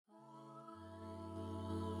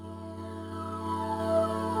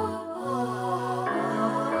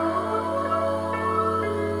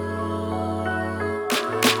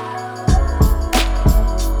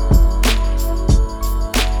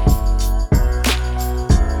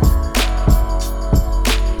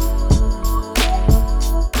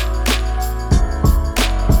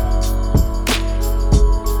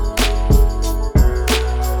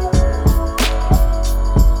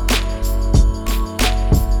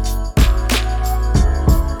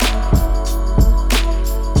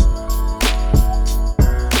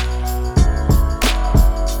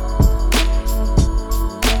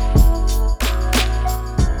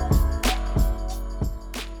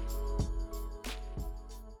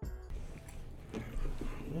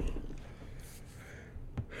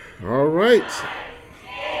All right.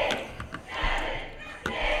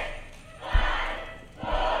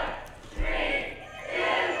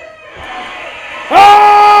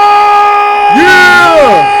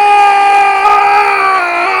 Yeah.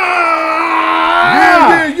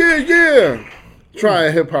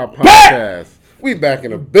 Triad Hip Hop Podcast. We back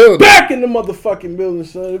in the building. Back in the motherfucking building,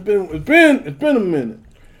 son. It's been a minute.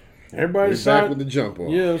 Everybody decided back with the jump on.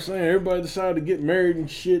 Yeah, I'm saying everybody decided to get married and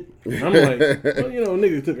shit. I'm like, well,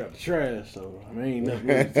 niggas took out the trash, so I mean, ain't nothing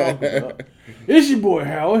really to talk about. It's your boy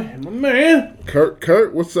Howard and my man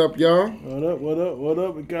Kurt, what's up, y'all? What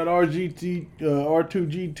up? We got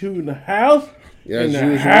R2G2 in the house. Yeah, in as the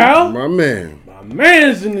usual, house. my man. My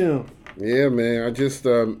man's in them. Yeah, man. I just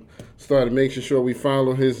started making sure we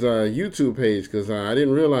follow his YouTube page because I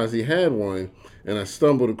didn't realize he had one, and I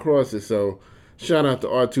stumbled across it. So shout out to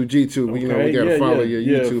R2G2. Okay, we gotta follow your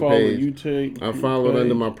YouTube follow page. I followed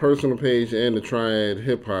under my personal page and the Triad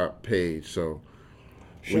Hip Hop page. So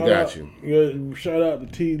we got you. Shout out to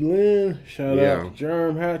T. Lynn. Shout out to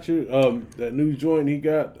Germ Hatcher. That new joint he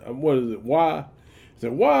got. What is it? Why? Is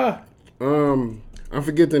it Why? I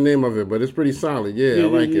forget the name of it, but it's pretty solid. Yeah, I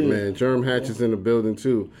like it, man. Germ Hatcher's in the building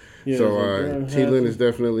too. Yeah, so T. Lynn is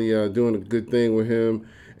definitely doing a good thing with him,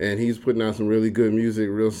 and he's putting out some really good music,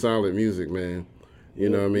 real solid music, man. You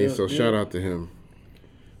know what I mean? So shout out to him.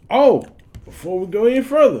 Oh, before we go any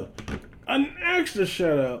further, an extra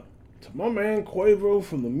shout out to my man Quavo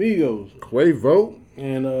from the Migos. Quavo?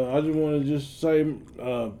 And I just want to say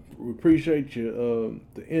we appreciate you,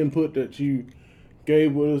 the input that you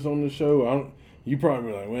gave with us on the show. You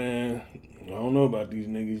probably be like, man, I don't know about these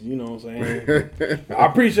niggas, you know what I'm saying? I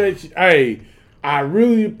appreciate you. Hey, I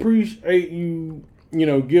really appreciate you,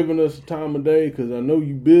 giving us the time of day because I know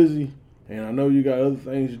you busy and I know you got other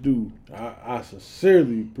things to do. I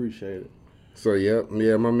sincerely appreciate it. So,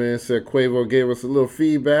 my man said Quavo gave us a little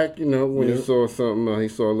feedback, when he saw something. He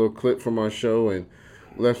saw a little clip from our show and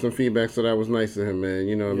left some feedback, so that was nice of him, man.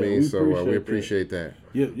 You know what I mean? So we appreciate that.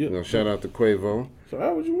 Yep. Shout out to Quavo. So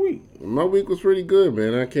how was your week? My week was pretty good,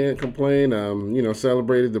 man. I can't complain.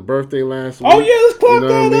 Celebrated the birthday last week. Oh yeah, let's clap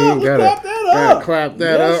that up. Gotta clap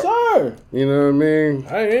that up. Yes, sir. You know what I mean?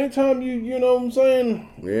 Hey, anytime you know what I'm saying?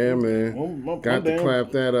 Yeah, man. Got to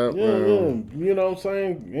clap that up. Yeah. You know what I'm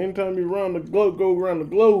saying? Anytime you go around the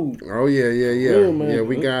globe. Oh yeah, man. Yeah,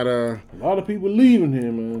 we got a lot of people leaving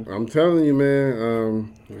here, man. I'm telling you, man.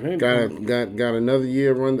 Got another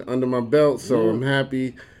year under my belt, so I'm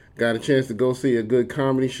happy. Got a chance to go see a good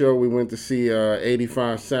comedy show. We went to see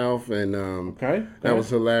 85 South, and that was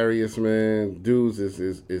hilarious, man. Dudes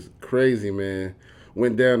is crazy, man.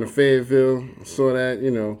 Went down to Fayetteville, saw that,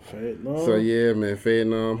 Fayetteville. So, yeah, man,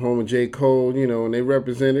 Fayetteville, home of J. Cole, and they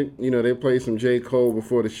represented, they played some J. Cole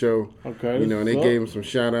before the show. Okay. And they gave him some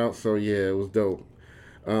shout-outs, so, yeah, it was dope.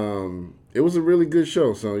 It was a really good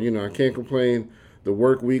show, so, I can't complain. The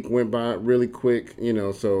work week went by really quick,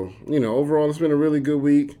 so, overall it's been a really good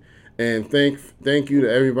week. And thank you to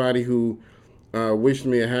everybody who wished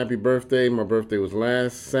me a happy birthday. My birthday was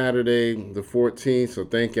last Saturday, the 14th, so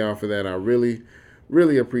thank y'all for that. I really,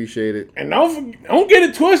 really appreciate it. And don't get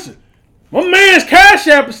it twisted. My man's Cash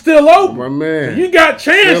App is still open. My man. You got a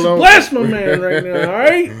chance to bless my man right now, all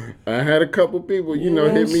right? I had a couple people,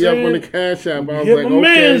 hit me up on the Cash App. I was hit my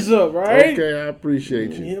man's up, right? Okay, I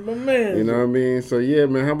appreciate you. Hit my man's You know what I mean? So, yeah,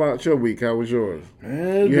 man, how about your week? How was yours?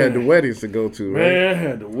 Man, you had the weddings to go to, right? Man, I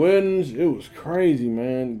had the weddings. It was crazy,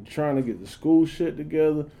 man, trying to get the school shit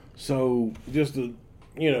together. So, just to,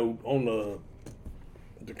 on the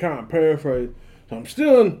kind of paraphrase, so I'm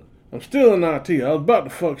still in IT. I was about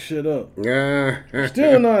to fuck shit up.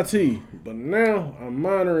 Still in IT, but now I'm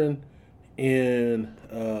minoring in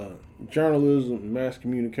journalism and mass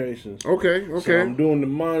communications. Okay. So I'm doing the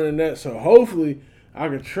minor in that. So hopefully I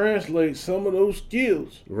can translate some of those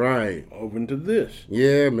skills over into this.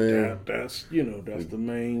 Yeah, man. That's the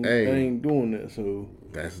main thing doing that. So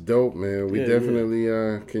that's dope, man. We definitely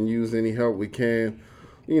can use any help we can.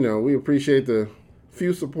 We appreciate the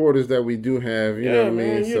few supporters that we do have, you know what I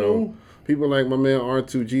mean? So people like my man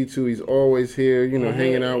R2G2, he's always here,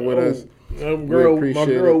 hanging out with us. My girl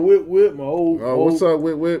Whip, my old. What's up,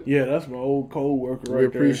 Whip? Yeah, that's my old co-worker right there. We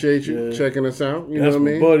appreciate you checking us out. You that's know what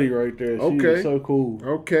I mean? That's my buddy right there. She's so cool.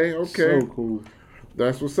 Okay. So cool.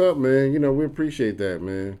 That's what's up, man. We appreciate that,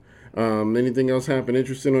 man. Anything else happen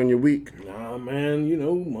interesting on your week? Nah, man,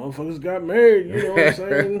 motherfuckers got married, you know what I'm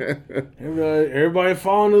saying? Everybody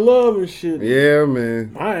falling in love and shit. Yeah,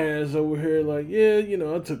 man. My ass over here like,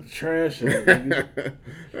 I took the trash out.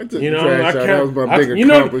 I took the trash out. That was my big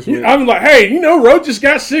accomplishment. I'm like, hey, Roach just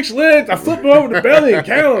got 6 legs. I flip him over the belly and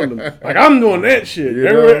count them. Like, I'm doing that shit.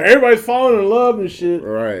 Everybody's falling in love and shit.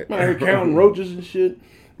 Right. I'm out here counting roaches and shit.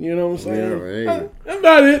 You know what I'm saying? Yeah, that's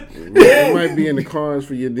about it. It might be in the cards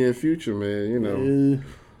for your near future, man.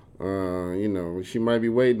 She might be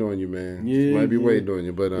waiting on you, man. She might be waiting on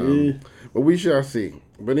you, but we shall see.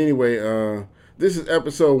 But anyway, this is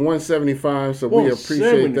episode 175, so we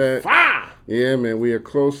appreciate that. Yeah, man, we are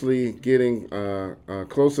closely getting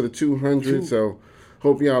closer to 200, so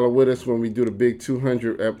hope y'all are with us when we do the big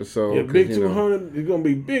 200 episode. Yeah, big 200. It's gonna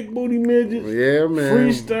be big booty midgets. Yeah, man.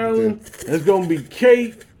 Freestyling. There's gonna be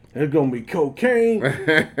cake. There's gonna be cocaine. Well,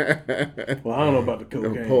 I don't know about the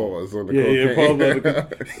cocaine. Pause on the cocaine. Yeah, pause on the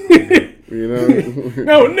cocaine.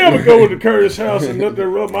 No, never go to the Curtis house and let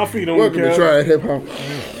them rub my feet on Welcome the couch. Welcome to Triad Hip Hop.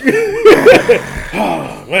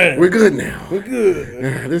 Oh, man. We're good now. We're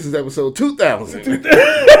good. This is episode 2000.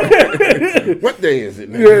 What day is it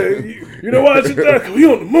now? Yeah, you know why it's that? We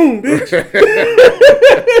on the moon, bitch.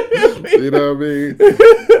 You know what I mean?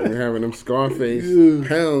 We're having them Scarface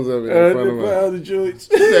pounds of it in front of us. Pounds of joints.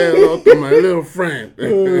 Stand off to my little friend.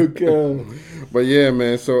 Oh, God. But yeah,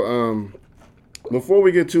 man. So before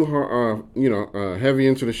we get too heavy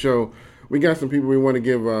into the show, we got some people we want to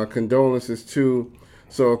give condolences to.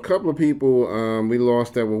 So a couple of people we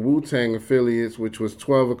lost that were Wu-Tang affiliates, which was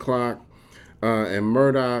 12 o'clock and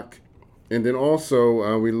Murdoch. And then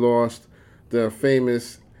also we lost the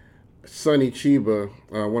famous Sonny Chiba,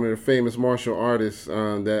 one of the famous martial artists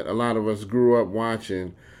that a lot of us grew up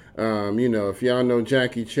watching. If y'all know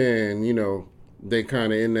Jackie Chan, they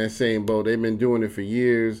kind of in that same boat. They've been doing it for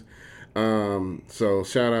years. So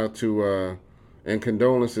shout out to and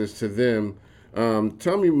condolences to them.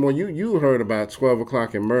 Tell me more. You heard about 12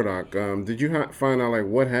 o'clock in Murdoch. Did you find out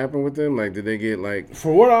what happened with them? Did they get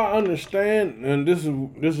For what I understand, and this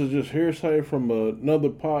is just hearsay from another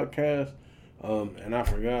podcast, and I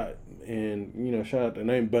forgot. And shout out the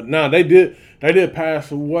name, but they did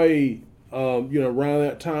pass away. Around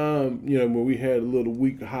that time, when we had a little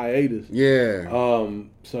week hiatus. Yeah.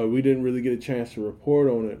 So we didn't really get a chance to report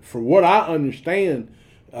on it. For what I understand,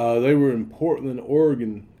 they were in Portland,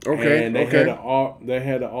 Oregon. Okay. And they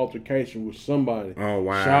had an altercation with somebody. Oh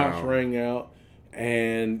wow. Shots rang out,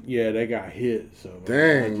 and they got hit. So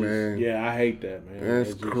dang, man. Yeah, I hate that, man.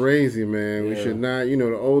 That's crazy, man. Yeah. We should not.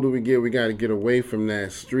 The older we get, we got to get away from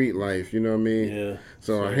that street life. You know what I mean? Yeah.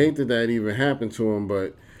 So I hate that even happened to him,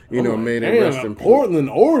 but. Made it rest in peace. Portland,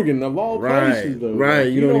 Oregon, of all places, though.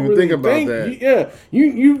 Right, you don't even really think about that. Yeah,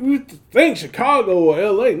 you think Chicago or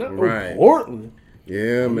L.A., not Portland.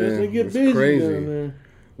 Yeah, man, they get busy crazy. Down there.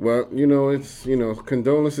 Well, it's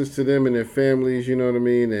condolences to them and their families. You know what I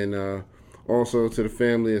mean, and also to the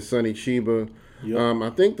family of Sonny Chiba. Yep. I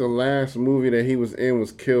think the last movie that he was in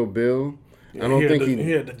was Kill Bill. Yeah, I don't think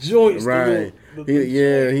he had the joints. Right.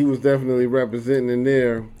 He was definitely representing in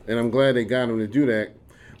there, and I'm glad they got him to do that.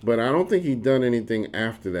 But I don't think he'd done anything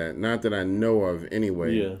after that. Not that I know of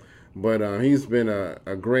anyway. Yeah. But he's been a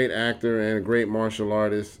great actor and a great martial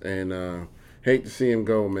artist. And hate to see him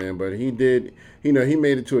go, man. But he did, he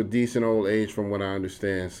made it to a decent old age from what I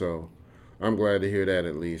understand. So I'm glad to hear that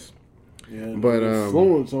at least. Yeah, but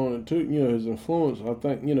influence on it too. His influence, I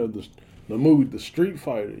think, the movie The Street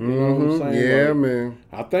Fighter. You know what I'm saying? Yeah, man.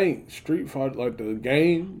 I think Street Fighter, the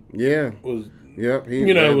game was... Yep,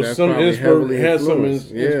 it was some inspiration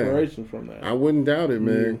from that. I wouldn't doubt it,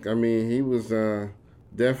 man. I mean, he was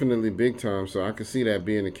definitely big time, so I could see that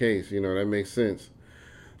being the case. That makes sense.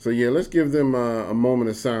 So yeah, let's give them a moment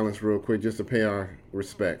of silence real quick just to pay our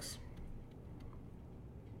respects.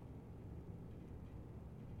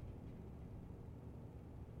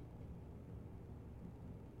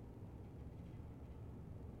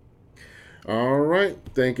 All right.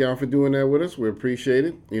 Thank y'all for doing that with us. We appreciate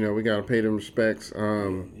it. We got to pay them respects.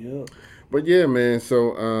 Yeah. But yeah, man.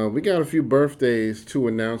 So we got a few birthdays to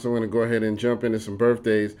announce. I'm going to go ahead and jump into some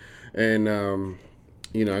birthdays. And,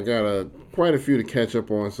 I got quite a few to catch up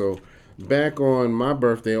on. So back on my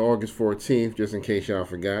birthday, August 14th, just in case y'all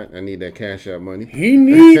forgot, I need that Cash App money. He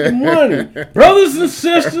needs money. Brothers and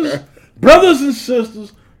sisters.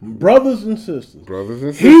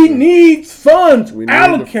 He needs funds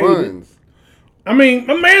allocated. I mean,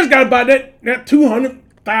 my man's got to buy that $200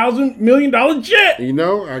 $1,000,000,000 jet. You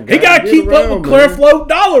know, he got to keep up with Creflo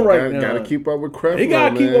Dollar right now. Got to keep up with Creflo. He got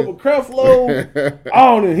to keep up with Creflo.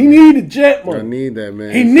 Oh, he need the jet money. I need that,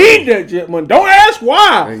 man. He need that jet money. Don't ask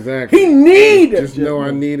why. Exactly. He need that. Just know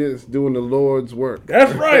money. I need it. It's doing the Lord's work.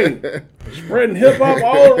 That's right. Spreading hip hop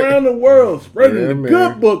all around the world. Spreading the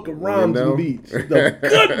good book of rhymes and beats. The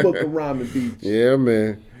good book of rhymes and beats. Yeah,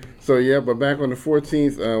 man. So yeah, but back on the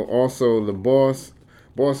 14th, also the boss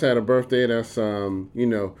had a birthday. That's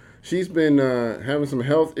she's been having some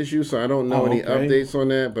health issues, so I don't know any updates on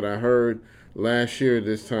that. But I heard last year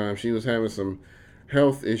this time she was having some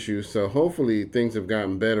health issues, so hopefully things have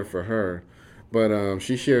gotten better for her. But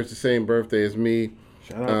she shares the same birthday as me.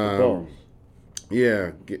 Shout out to boss.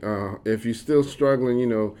 Yeah, if you're still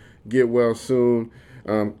struggling, get well soon.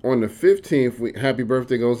 On the 15th, happy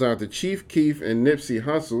birthday goes out to Chief Keef and Nipsey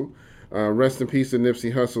Hussle. Rest in peace to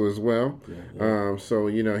Nipsey Hussle as well. Yeah. So,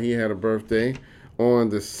 he had a birthday. On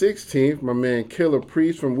the 16th, my man Killer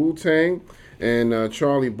Priest from Wu-Tang and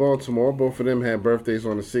Charlie Baltimore, both of them had birthdays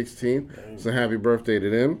on the 16th. So happy birthday to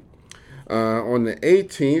them. On the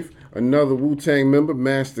 18th, another Wu-Tang member,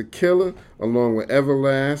 Master Killer, along with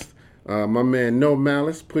Everlast. My man No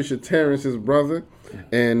Malice, Pusha Terrence, his brother,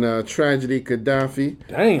 and Tragedy Gaddafi.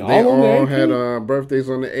 Dang, they all had birthdays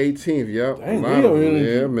on the 18th. Yep. Dang, Leo Energy.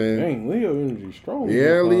 Yeah, man. Dang, Leo Energy strong.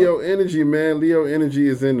 Yeah, Leo Energy, man. Leo Energy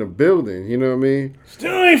is in the building. You know what I mean?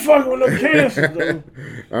 Still ain't fucking with no cancers,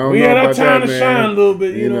 though. We had our time to shine a little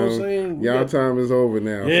bit, you know what I'm saying? Y'all time is over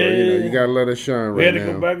now. Yeah, so, you got to let us shine right now. We had to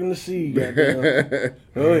go back in the sea, goddamn.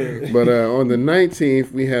 Oh, yeah. But on the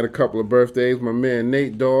 19th, we had a couple of birthdays. My man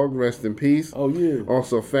Nate Dogg, rest in peace. Oh, yeah.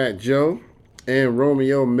 Also, Fat Joe and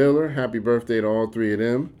Romeo Miller. Happy birthday to all three of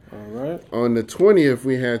them. All right. On the 20th,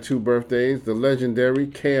 we had two birthdays. The legendary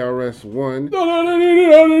KRS-One.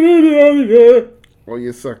 Oh,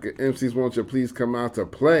 you sucker. MCs, won't you please come out to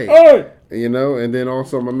play? Hey! And then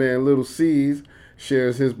also my man Little C's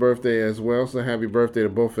shares his birthday as well. So happy birthday to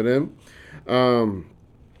both of them.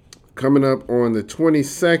 Coming up on the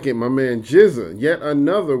 22nd, my man Jizza, yet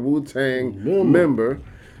another Wu-Tang member.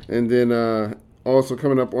 And then also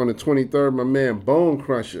coming up on the 23rd, my man Bone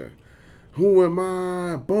Crusher. Who am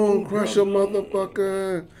I? Bone Crusher,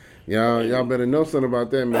 motherfucker. Y'all better know something about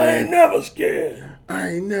that, man. I ain't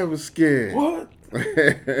never scared. What?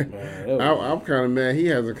 I'm kind of mad he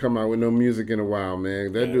hasn't come out with no music in a while,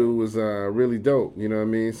 man. That dude was really dope, you know what I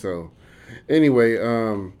mean? So, anyway,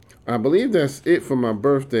 I believe that's it for my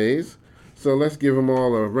birthdays. So let's give them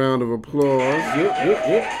all a round of applause. Yep.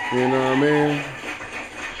 You know what I mean?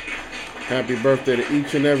 Happy birthday to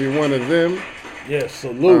each and every one of them. Yes,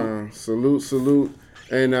 salute. Salute.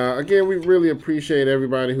 And again, we really appreciate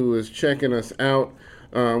everybody who is checking us out.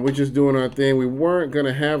 We're just doing our thing. We weren't going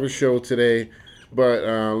to have a show today, but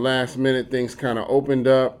last minute things kind of opened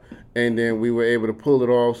up, and then we were able to pull it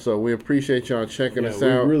off. So we appreciate y'all checking us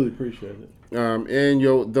out. We really appreciate it.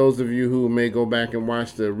 And those of you who may go back and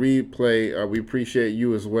watch the replay, we appreciate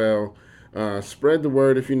you as well. Spread the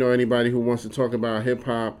word if you know anybody who wants to talk about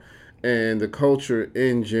hip-hop and the culture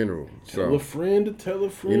in general. Tell a friend to tell a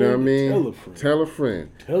friend. You know what I mean? Tell a friend.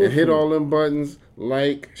 And hit all them buttons.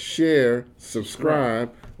 Like, share,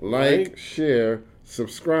 subscribe. Like, share,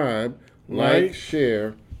 subscribe. Like,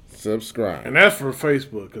 share, subscribe. And that's for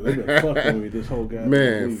Facebook, because they've been fucking with me this whole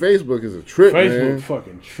goddamn week. Facebook is a trip, man. Facebook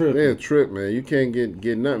fucking tripping. They're a trip, man. You can't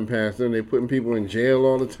get nothing past them. They putting people in jail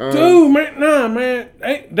all the time. Dude, man.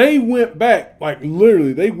 They went back. Like,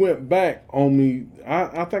 literally, they went back on me.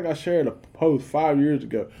 I think I shared a post 5 years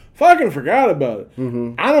ago. Fucking forgot about it.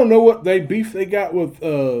 Mm-hmm. I don't know what beef they got with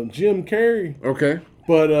Jim Carrey. Okay.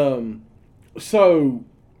 But, a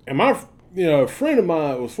friend of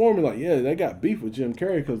mine was for me like, yeah, they got beef with Jim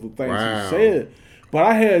Carrey because of the things he said. But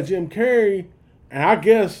I had Jim Carrey, and I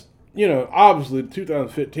guess, obviously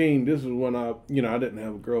 2015, this is when I didn't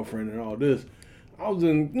have a girlfriend and all this. I was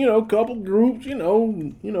in, a couple groups,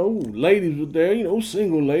 ladies were there,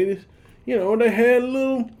 single ladies. They had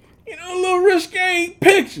little risque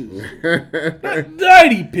pictures. Not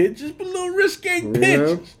dirty pictures, but little risque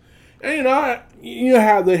pictures. And,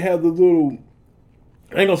 how they had the little,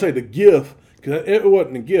 I ain't gonna say the GIF, because it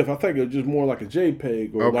wasn't a GIF. I think it was just more like a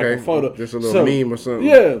JPEG or like a photo. Just a little meme or something.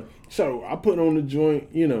 Yeah. So I put on the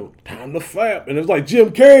joint, time to flap. And it was like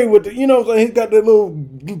Jim Carrey with the, he's got that little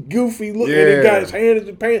goofy look and he got his hand in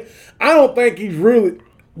his pants. I don't think he's really,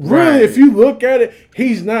 if you look at it,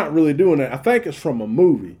 he's not really doing that. I think it's from a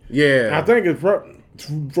movie. Yeah. I think it's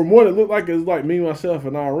from what it looked like, it's like Me, Myself,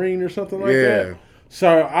 and Irene or something like that.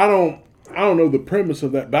 So I don't know the premise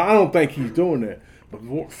of that, but I don't think he's doing that. But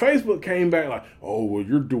Facebook came back like, oh, well,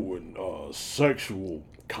 you're doing sexual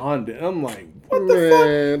content. I'm like, what Man,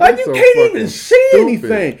 the fuck? Like, you so can't even fucking see stupid.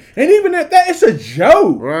 anything. And even at that, it's a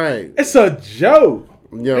joke. Right. It's a joke.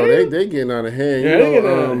 Yo, they getting out of hand. Yeah, You they know, getting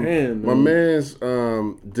out of hand, my man. man's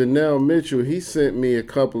Donnell Mitchell, he sent me a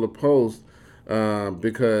couple of posts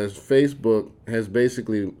because Facebook has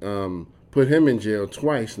basically put him in jail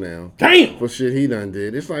twice now. Damn. For shit he done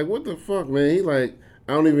did. It's like, what the fuck, man? He like,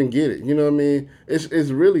 I don't even get it. You know what I mean? It's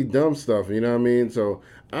really dumb stuff. You know what I mean? So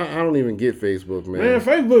I don't even get Facebook, man. Man,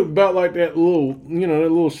 Facebook about like that little,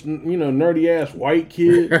 nerdy ass white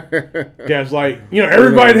kid that's like,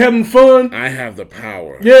 everybody having fun. I have the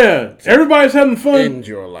power. Yeah, everybody's having fun. End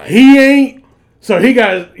your life. He ain't. So he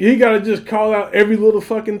got to just call out every little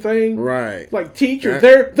fucking thing. Right. Like, teacher,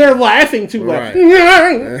 they're laughing too loud. He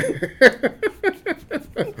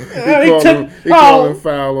calling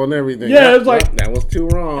foul on everything. Yeah, it's like, that was too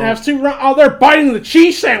wrong. That's too wrong. Oh, they're biting the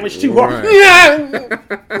cheese sandwich too hard.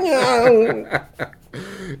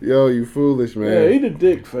 Yo, you foolish, man. Yeah, eat a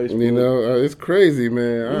dick, Facebook. You know, it's crazy,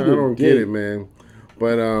 man. I don't get it, man.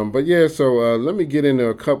 But yeah, so let me get into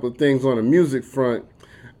a couple of things on the music front.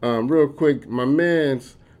 Real quick, my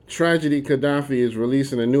man's Tragedy Gaddafi is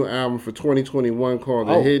releasing a new album for 2021 called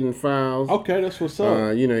The Hidden Files. Okay, that's what's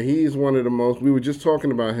up. He's one of the most, we were just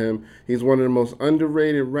talking about him, he's one of the most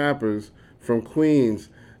underrated rappers from Queens.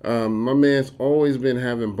 My man's always been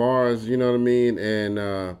having bars, you know what I mean? And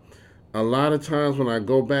a lot of times when I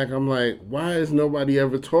go back, I'm like, why is nobody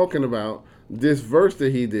ever talking about this verse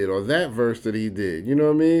that he did or that verse that he did? You know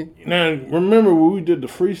what I mean? Now, remember when we did the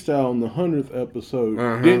freestyle on the 100th episode,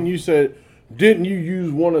 didn't you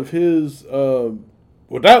use one of his, that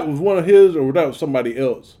was one of his or that was somebody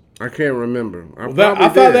else? I can't remember. I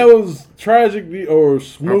thought that was Tragic or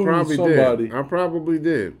Smooth somebody. I probably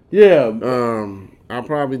did. Yeah. I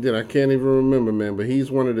probably did. I can't even remember, man. But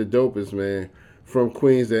he's one of the dopest, man, from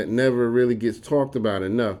Queens that never really gets talked about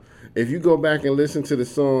enough. If you go back and listen to the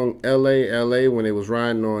song L.A. L.A. when it was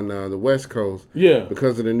riding on the West Coast,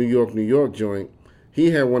 because of the New York joint,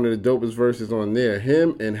 he had one of the dopest verses on there.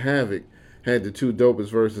 Him and Havoc had the two dopest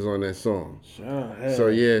verses on that song.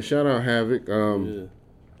 Shout out Havoc and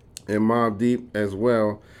Mobb Deep as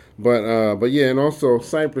well. But yeah, and also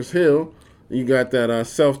Cypress Hill, you got that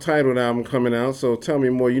self-titled album coming out. So tell me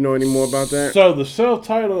more. You know any more about that? So the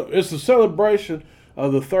self-titled, it's a celebration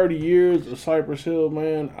of the 30 years of Cypress Hill,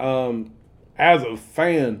 man. As a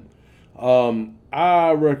fan,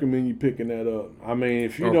 I recommend you picking that up. I mean,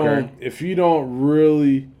 if you want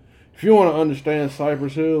to understand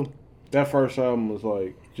Cypress Hill, that first album was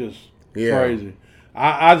like just crazy.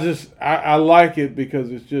 I like it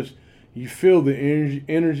because it's just, you feel the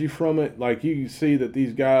energy from it. Like, you can see that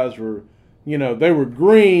these guys were, they were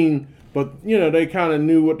green, but they kind of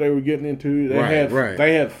knew what they were getting into.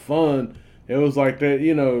 They had fun. It was like that,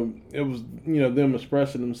 it was, them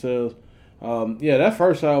expressing themselves. That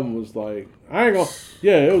first album was like, it was classic,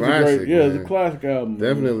 a great, it was a classic album.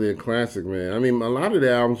 Definitely a classic, man. I mean, a lot of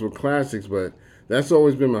the albums were classics, but that's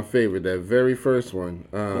always been my favorite, that very first one.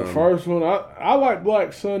 The first one, I like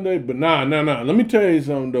Black Sunday, but nah. Let me tell you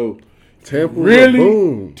something, though. Temple of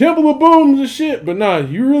Boom. Temple of Boom's a shit, but nah,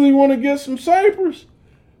 you really want to get some Cypress?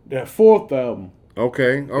 That fourth album.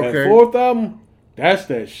 Okay. That fourth album, that's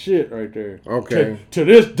that shit right there. Okay. To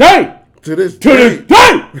this day.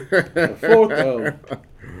 The fourth album.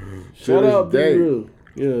 Shout out Big Real.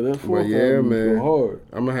 Yeah, that fourth album man. Go hard.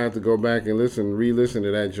 I'm gonna have to go back and re-listen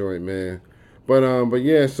to that joint, man. But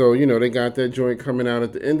yeah, so they got that joint coming out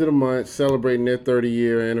at the end of the month, celebrating their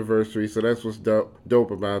 30-year anniversary. So that's what's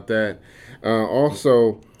dope about that.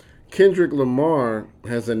 Also, Kendrick Lamar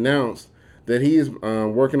has announced that he is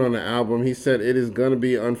working on an album. He said it is going to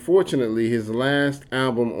be, unfortunately, his last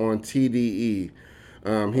album on TDE.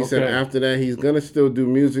 He said after that he's going to still do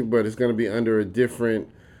music, but it's going to be under a different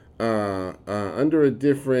banner.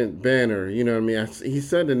 You know what I mean? He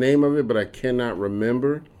said the name of it, but I cannot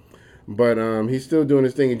remember. But he's still doing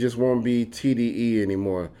his thing. It just won't be TDE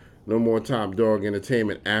anymore. No more Top Dog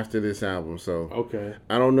Entertainment after this album. So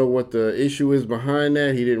I don't know what the issue is behind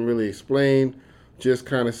that. He didn't really explain. Just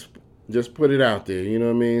kind of just put it out there. You know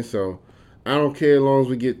what I mean? So I don't care as long as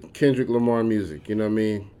we get Kendrick Lamar music. You know what I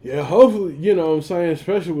mean? Yeah, hopefully, you know what I'm saying?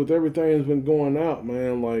 Especially with everything that's been going out,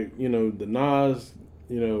 man. Like, the Nas,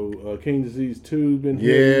 King Disease 2 been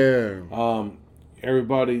here. Yeah.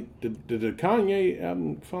 Everybody, did the Kanye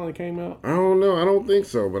album finally came out? I don't know. I don't think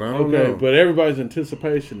so, but I don't know. But everybody's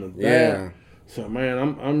anticipation of that. Yeah. So, man,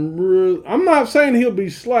 I'm not saying he'll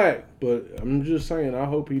be slack, but I'm just saying I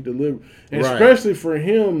hope he delivers. And especially for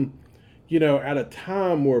him, at a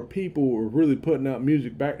time where people were really putting out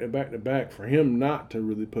music back to back to back, for him not to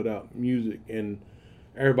really put out music and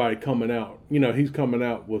everybody coming out. You know, he's coming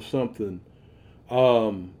out with something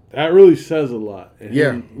that really says a lot. And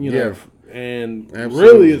him, you know, and absolutely.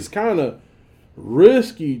 Really, it's kind of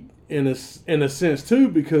risky in a sense too,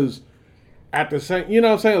 because at the same, you know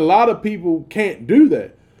what I'm saying, a lot of people can't do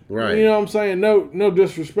that. Right. You know what I'm saying? No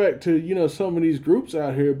disrespect to, you know, some of these groups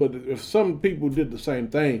out here, but if some people did the same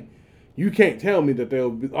thing, you can't tell me that they'll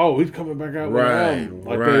be, oh, he's coming back out with an album.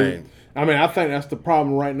 Like right. I mean, I think that's the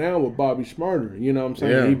problem right now with Bobby Shmurda. You know what I'm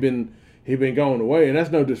saying? Yeah. He been going away, and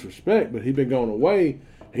that's no disrespect, but he been going away.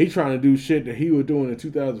 He's trying to do shit that he was doing in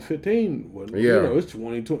 2015. Well, you know, it's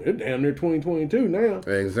 2020. It's damn near 2022 now.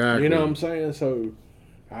 Exactly. You know what I'm saying? So,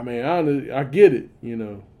 I mean, I get it. You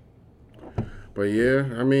know. But yeah,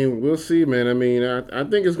 I mean, we'll see, man. I mean, I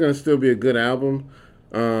think it's gonna still be a good album.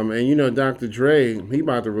 And you know, Dr. Dre, he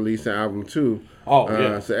about to release an album too. Oh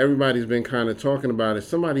yeah. So everybody's been kind of talking about it.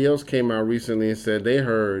 Somebody else came out recently and said they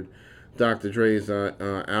heard Dr. Dre's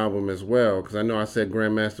album as well. Because I know I said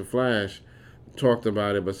Grandmaster Flash talked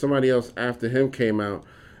about it, but somebody else after him came out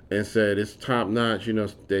and said it's top notch. You know,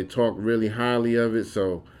 they talk really highly of it.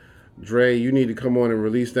 So Dre, you need to come on and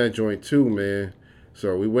release that joint too, man.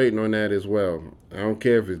 So we waiting on that as well. I don't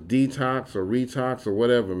care if it's detox or retox or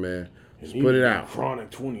whatever, man. Just put it out.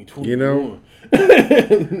 Chronic 2020. You know?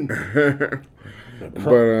 The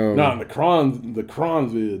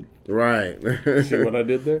Cronvid. Right. See what I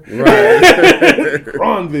did there? Right.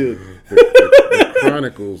 Cronvid. The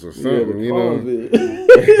Chronicles or something, you know?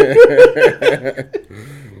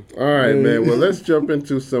 All right, man. Well, let's jump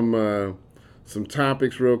into some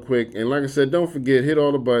topics real quick. And like I said, don't forget, hit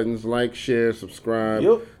all the buttons. Like, share, subscribe.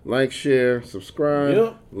 Yep. Like, share, subscribe.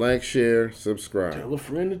 Yep. Like, share, subscribe. Tell a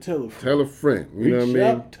friend to tell a friend. Tell a friend. You know what I mean?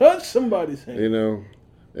 Out, touch somebody's hand. You know,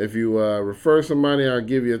 if you refer somebody, I'll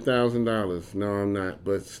give you $1,000. No, I'm not.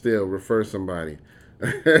 But still, refer somebody.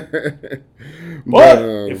 but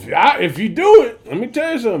if you do it, let me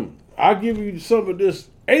tell you something. I'll give you some of this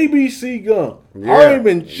ABC gum. Yeah, I ain't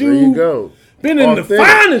been chewed. There you go. Been in the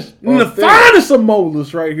finest of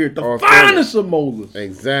molars right here. The finest of molars.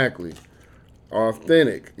 Exactly.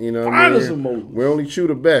 Authentic. You know what finest I mean? of molars. We only chew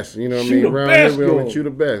the best. You know what I mean? Around here, we only chew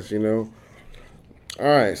the best, you know? All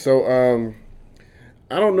right. So,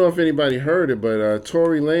 I don't know if anybody heard it, but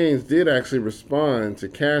Tory Lanez did actually respond to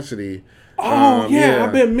Cassidy. Oh, yeah.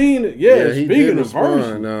 I've been meaning. Yeah, he speaking did of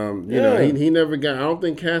respond. version. You know, he never got, I don't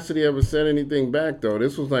think Cassidy ever said anything back, though.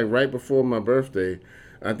 This was like right before my birthday.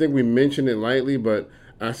 I think we mentioned it lightly, but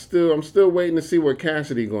I'm still waiting to see what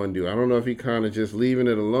Cassidy going to do. I don't know if he kind of just leaving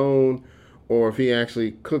it alone or if he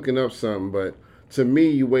actually cooking up something. But to me,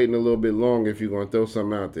 you waiting a little bit longer if you're going to throw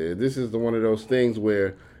something out there. This is one of those things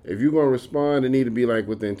where if you're going to respond, it need to be like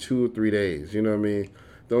within 2 or 3 days. You know what I mean?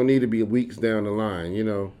 Don't need to be weeks down the line, you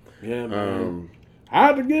know? Yeah, man. I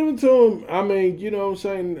had to give it to him. I mean, you know what I'm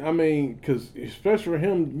saying? I mean, because especially for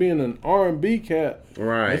him being an R&B cat.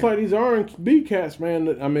 Right. It's like these R&B cats, man.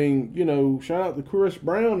 That, I mean, you know, shout out to Chris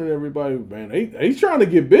Brown and everybody, man. He's trying to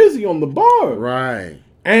get busy on the bar. Right.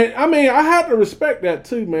 And, I mean, I have to respect that,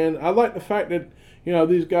 too, man. I like the fact that, you know,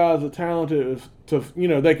 these guys are talented to, you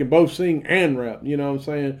know, they can both sing and rap. You know what I'm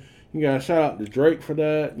saying? You got to shout out to Drake for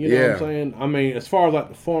that. You know what I'm saying? I mean, as far as, like,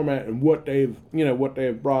 the format and what they've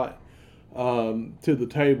brought to the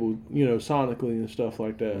table, you know, sonically and stuff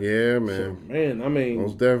like that. Yeah, man. So, man, I mean,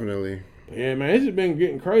 most definitely. Yeah, man, it's just been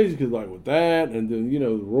getting crazy because, like, with that, and then, you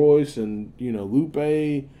know, Royce and, you know, Lupe.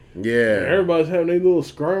 Yeah. Everybody's having their little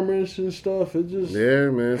skirmish and stuff. It just.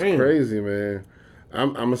 Yeah, man, it's crazy, man.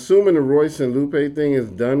 I'm assuming the Royce and Lupe thing is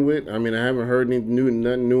done with. I mean, I haven't heard nothing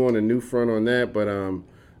new on the new front on that, but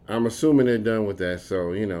I'm assuming they're done with that.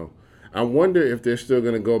 So, you know. I wonder if they're still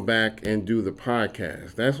going to go back and do the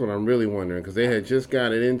podcast. That's what I'm really wondering, because they had just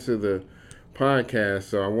got it into the podcast,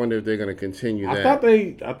 so I wonder if they're going to continue that.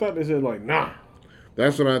 I thought they said, like, nah.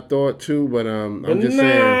 That's what I thought too, but I'm just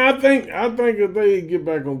saying. I think if they get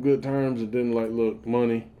back on good terms and then, like, look,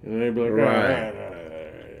 money, and they be like,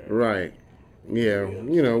 right. Yeah,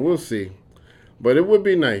 you know, we'll see. But it would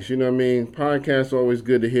be nice, you know what I mean? Podcasts are always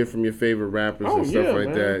good to hear from your favorite rappers and stuff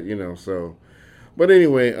like that, you know, so. But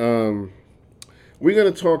anyway, we're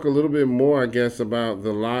going to talk a little bit more, I guess, about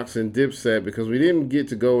the Lox and Dipset, because we didn't get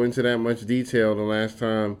to go into that much detail the last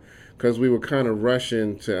time because we were kind of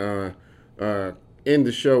rushing to end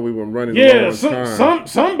the show. We were running low on time.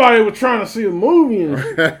 Somebody was trying to see a movie.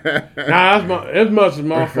 As much as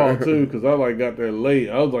my fault too, because I got there late.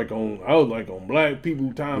 I was like on Black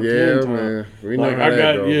People time. Yeah, time. Man. We know how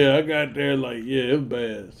that goes. Yeah, I got there it was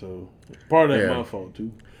bad. So part of that my fault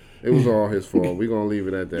too. It was all his fault. We're going to leave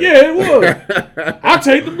it at that. Yeah, it was. I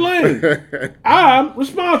take the blame. I'm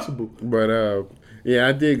responsible. But Yeah,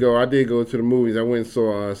 I did go. I did go to the movies. I went and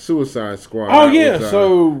saw Suicide Squad. Oh yeah,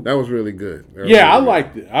 so that was really good. I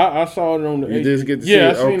liked it. I saw it on the. You just get to see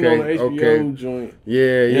it. I seen it on the HBO joint.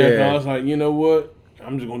 Yeah. I was like, you know what?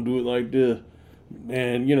 I'm just gonna do it like this,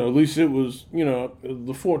 and at least it was the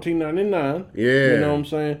 $14.99. Yeah, you know what I'm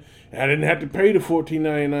saying. I didn't have to pay the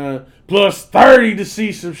 $14.99 plus $30 to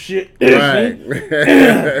see some shit. Right.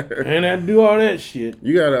 And I do all that shit.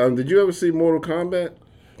 You gotta. Did you ever see Mortal Kombat?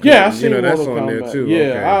 Yeah, I seen Mortal that's Kombat. on there too.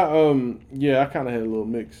 I kind of had a little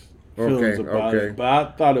mixed feelings about it, but I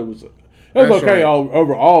thought it was okay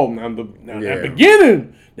overall.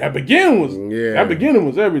 That beginning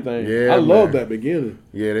was everything. Yeah, I love that beginning.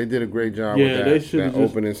 Yeah, they did a great job with that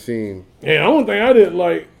opening scene. Yeah, the only thing I didn't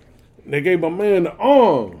like, they gave my man the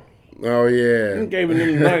arm. Oh yeah, they gave him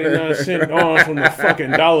 99-cent arms from the fucking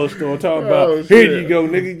dollar store. Talking about here you go,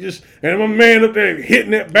 nigga. And my man up there hitting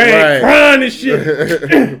that bag, crying and shit.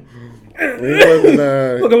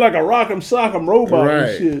 Looking like a rock'em sock'em robot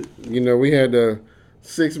and shit. We had the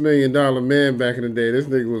 $6 million man back in the day. This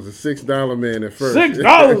nigga was a $6 man at first. $6,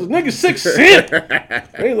 nigga, 6 cents.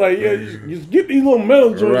 They like, just get these little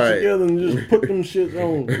metal joints together and just put them shits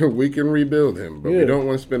on. We can rebuild him, but we don't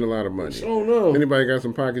want to spend a lot of money. Oh no. Anybody got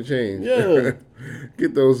some pocket change? Yeah.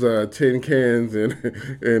 Get those tin cans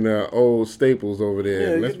and old staples over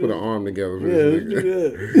there. Let's put an arm together for this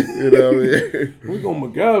nigga. Let's do that. We're gonna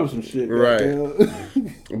MacGyver some shit. Right.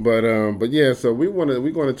 But yeah, so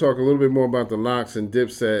we're gonna talk a little bit more about the Lox and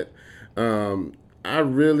Dipset. I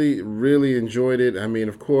really, really enjoyed it. I mean,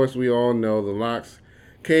 of course, we all know the Lox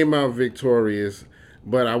came out victorious,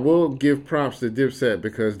 but I will give props to Dipset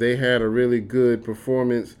because they had a really good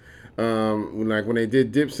performance. Like when they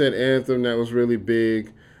did Dipset Anthem, that was really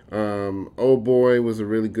big. Oh Boy was a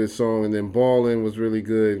really good song, and then Ballin' was really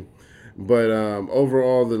good. But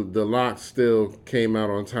overall, the Lox still came out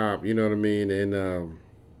on top. You know what I mean? And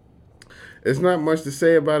it's not much to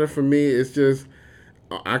say about it for me. It's just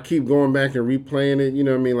I keep going back and replaying it. You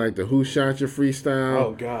know what I mean? Like the Who Shot Your freestyle.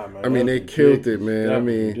 Oh God, man! I mean, they killed it, man. That I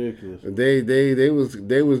mean, ridiculous.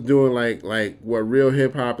 they was doing like what real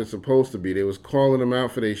hip hop is supposed to be. They was calling them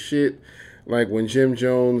out for their shit. Like when Jim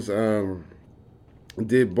Jones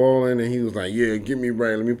did Ballin', and he was like, "Yeah, get me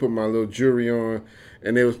right. Let me put my little jury on."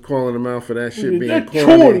 And they was calling him out for that shit being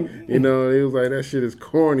corny. You know, it was like, that shit is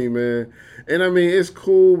corny, man. And I mean, it's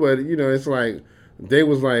cool, but it's like they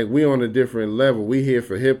was like, we on a different level. We here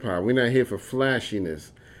for hip hop. We're not here for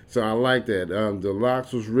flashiness. So I like that. The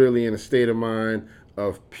Lox was really in a state of mind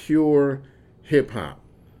of pure hip hop.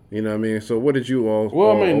 You know what I mean? So what did you all?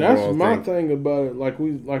 Well, I mean, that's my thing about it. Like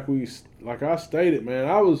I stated, man,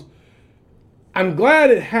 I'm glad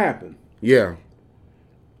it happened. Yeah.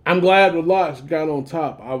 I'm glad the Lox got on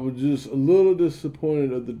top. I was just a little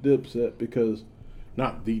disappointed of the Dipset because,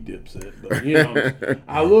 not the Dipset, but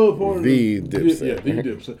I love the Dipset. Yeah, the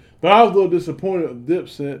Dipset. But I was a little disappointed of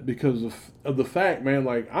Dipset because of the fact, man.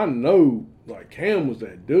 Like I know, like Cam was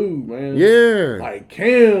that dude, man. Yeah. Like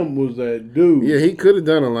Cam was that dude. Yeah, he could have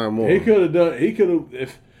done a lot more. He could have.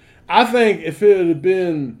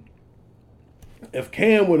 If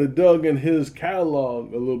Cam would have dug in his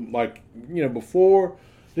catalog a little, like before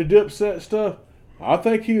the Dipset stuff, I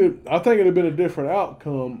think it'd have been a different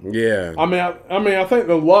outcome. Yeah. I mean, I think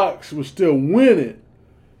the Lox would still win it,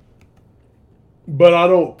 but I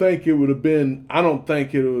don't think it would have been. I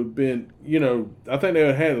think they would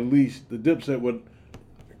have had at least the Dipset would.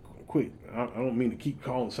 Quick, I don't mean to keep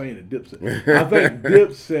saying the Dipset. I think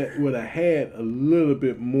Dipset would have had a little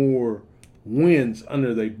bit more wins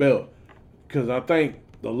under their belt because I think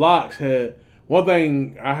the Lox had. One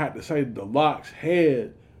thing I had to say the Lox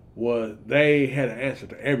had was they had an answer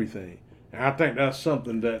to everything. And I think that's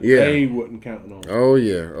something that they wasn't counting on. Oh,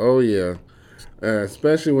 yeah.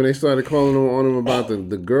 Especially when they started calling on them about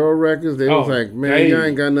the girl records. They was like, man, y'all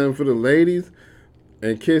ain't got nothing for the ladies.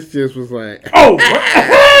 And Kiss just was like,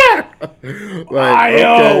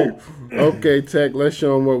 okay, Tech, let's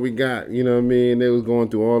show them what we got. You know what I mean? They was going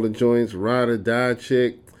through all the joints, Ride or Die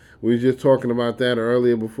Chick. We were just talking about that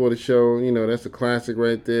earlier before the show. That's a classic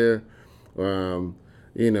right there.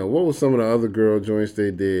 What was some of the other girl joints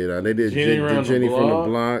they did? They did Jenny from the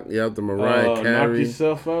Block. Yep, the Mariah Carey. Knock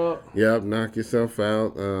Yourself Out. Yep, Knock Yourself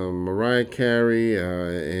Out. Mariah Carey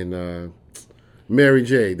and Mary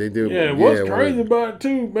J. They did. Yeah, what's crazy about it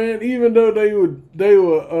too, man? Even though they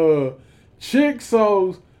were chick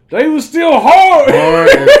songs, they were still hard. Hard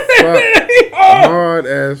as fuck. Hard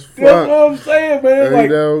as fuck. That's what I'm saying,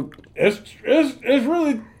 man. It's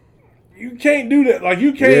really. You can't do that. Like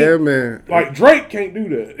you can't. Yeah, man. Like Drake can't do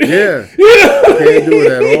that. Yeah. Can't do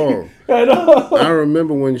it at all. I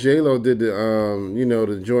remember when J-Lo did the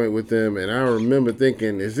the joint with them, and I remember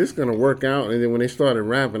thinking, is this gonna work out? And then when they started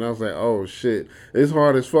rapping, I was like, oh shit, it's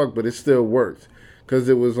hard as fuck, but it still worked, because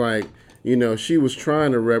it was like, she was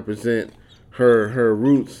trying to represent her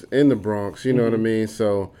roots in the Bronx, you know what I mean?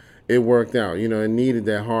 So it worked out. It needed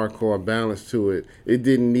that hardcore balance to it. It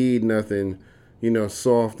didn't need nothing,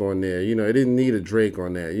 soft on there. It didn't need a Drake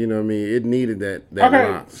on that. You know what I mean? It needed that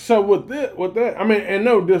okay, Locks. So with that, I mean, and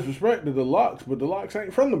no disrespect to the Locks, but the Locks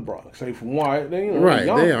ain't from the Bronx. They from Wyatt. Right,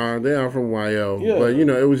 they are from YO. Yeah. But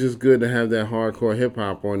it was just good to have that hardcore hip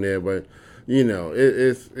hop on there. But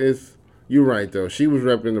it's you're right though. She was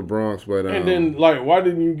repping the Bronx, but and then like, why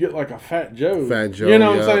didn't you get like a Fat Joe? Fat Joe, you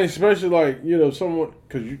know what I'm saying? Especially like someone,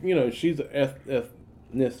 because she's an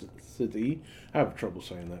ethnicity. I have trouble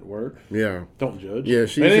saying that word. Yeah. Don't judge. Yeah,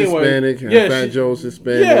 she's Hispanic. And Fat Joe's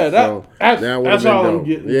Hispanic. Yeah, that's all dope. I'm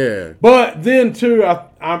getting. Yeah. But then too,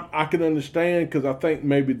 I can understand, because I think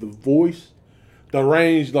maybe the voice, the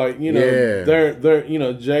range, like they're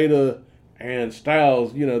Jada and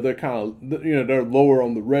Styles, they're kind of they're lower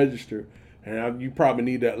on the register. And you probably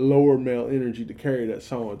need that lower male energy to carry that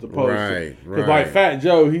song, as opposed to, because like Fat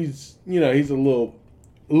Joe, he's he's a little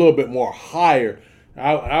bit more higher.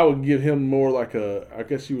 I would give him more like I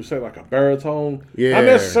guess you would say like a baritone. Yeah. Not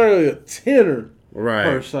necessarily a tenor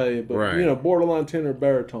per se, but borderline tenor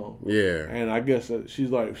baritone. Yeah. And I guess she's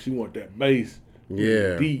like, she want that bass.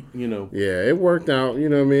 Yeah. Deep, Yeah, it worked out. You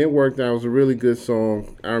know what I mean? It worked out. It was a really good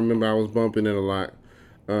song. I remember I was bumping it a lot.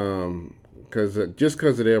 Just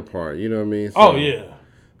because of their part, you know what I mean? So,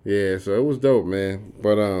 yeah, so it was dope, man.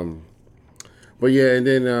 But yeah, and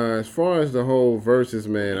then as far as the whole verses,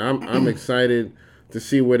 man, I'm excited to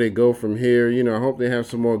see where they go from here. I hope they have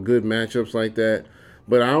some more good matchups like that.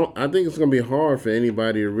 But I think it's gonna be hard for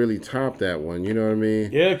anybody to really top that one. You know what I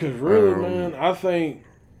mean? Yeah, because really, man, I think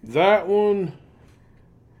that one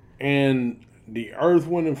and the Earth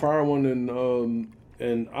one and Fire one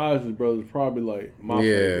and Isley Brothers probably like my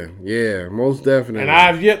favorite. Yeah, most definitely. And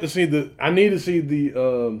I've yet to see I need to see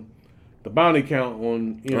the Bounty Count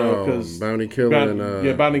one, because Bounty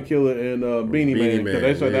Killer Bounty Killer and Beanie Man, because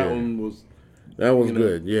they said that one was. That was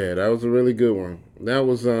good. Yeah, that was a really good one. That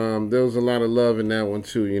was there was a lot of love in that one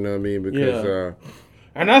too. You know what I mean? Because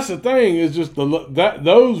and that's the thing, is just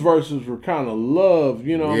those verses were kind of love.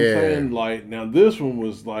 You know what I'm saying? Like, now this one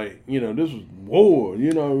was like, this was war.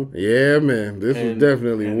 Yeah, man, this was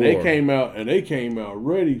definitely war. They came out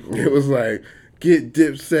ready for it. It was like, get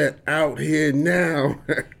Dipset out here now.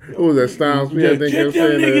 What was that, Styles? Get them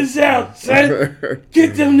niggas out, son.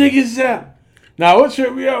 Get them niggas out. Now, what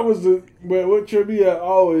tripped me out was what tripped me out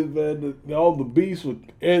always, man, all the beasts with,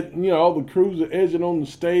 all the crews are edging on the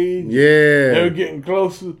stage. Yeah. They were getting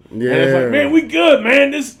closer. Yeah. And it's like, man, we good,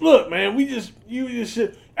 man. Look, man, you just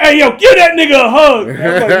shit. Hey, yo, give that nigga a hug.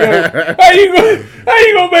 I was like, yo, how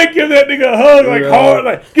you gonna make give that nigga a hug like hard?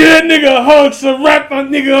 Like, give that nigga a hug, so wrap my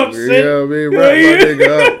nigga up, son. Yeah, man, wrap my nigga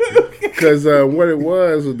up. Because what it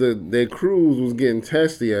was their crews was getting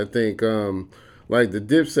testy, I think. Like the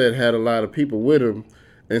Dipset had a lot of people with them,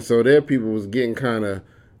 and so their people was getting kind of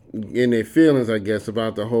in their feelings, I guess,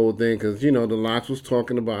 about the whole thing, because the Locks was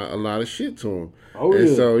talking about a lot of shit to them. And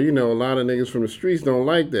so a lot of niggas from the streets don't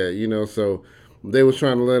like that, so they was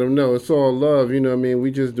trying to let them know it's all love, you know what I mean?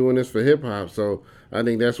 We just doing this for hip hop. So I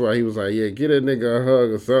think that's why he was like, yeah, get that nigga a hug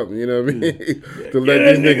or something, you know what I mean? To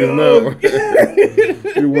let these niggas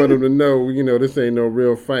know. You want them to know, this ain't no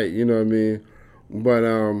real fight, you know what I mean? But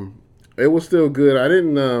it was still good. I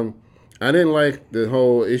didn't like the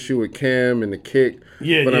whole issue with Cam and the kick,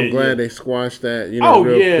 but I'm glad they squashed that, real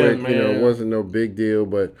quick. Man. It wasn't no big deal,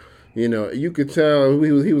 but you could tell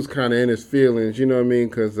he was kind of in his feelings, you know what I mean?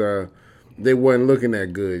 Because they wasn't looking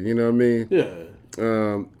that good, you know what I mean?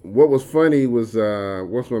 Yeah. What was funny was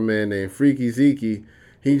what's my man named Freaky Zeke.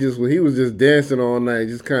 He was just dancing all night,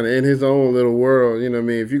 just kind of in his own little world, you know what I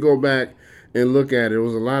mean? If you go back and look at it, it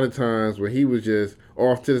was a lot of times where he was just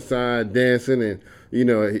off to the side dancing, and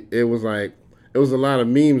it was like, it was a lot of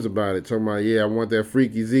memes about it, talking about, I want that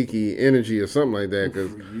Freaky Zeke energy or something like that,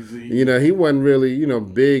 because he wasn't really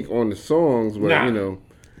big on the songs, but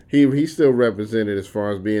he still represented as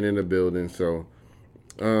far as being in the building. So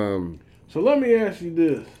let me ask you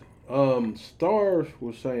this: Stars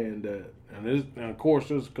was saying that, and of course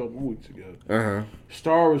this was a couple weeks ago.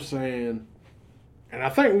 Star was saying, and I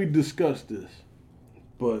think we discussed this,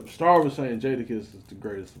 but Star was saying Jadakiss is the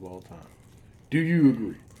greatest of all time. Do you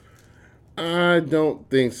agree? I don't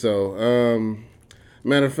think so.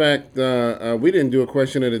 Matter of fact, we didn't do a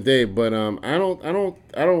question of the day, but I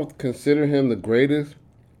don't consider him the greatest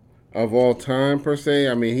of all time per se.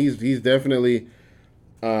 I mean, he's definitely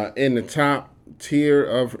in the top tier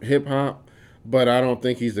of hip hop, but I don't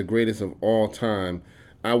think he's the greatest of all time.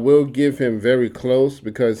 I will give him very close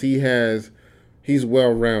because he's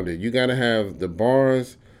well rounded. You got to have the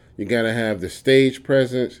bars, you got to have the stage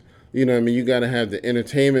presence. You know what I mean? You got to have the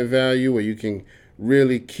entertainment value where you can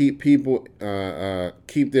really keep people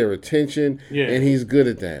keep their attention, Yeah. and he's good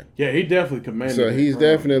at that. Yeah, he definitely commanded. So he's crowd.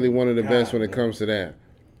 definitely one of the best when it comes to that.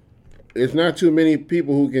 It's not too many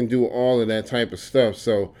people who can do all of that type of stuff.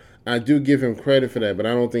 So I do give him credit for that, but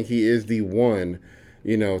I don't think he is the one,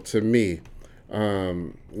 to me.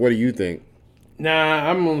 What do you think? Nah,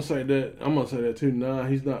 I'm gonna say that. I'm gonna say that too. Nah,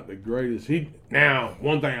 he's not the greatest. Now,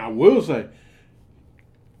 one thing I will say,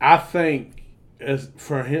 I think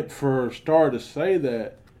for Star to say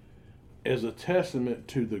that is a testament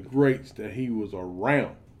to the greats that he was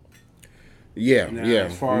around. Yeah, Now, yeah,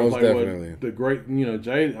 as far most as like definitely. what the great,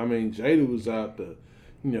 Jada. I mean, Jada was out the,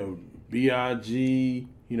 Big,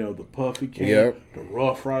 the Puffy camp, Yep. the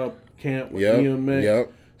Rough Rider camp with Yep, DMX.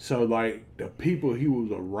 yep. So like the people he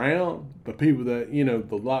was around, the people that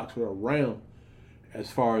the Locks were around, as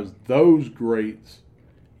far as those greats,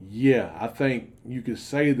 yeah, I think you could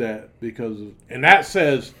say that and that's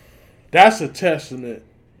a testament,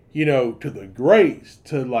 to the greats,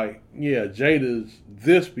 to like, Jada's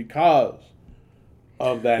this because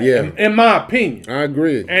of that. Yeah. In my opinion. I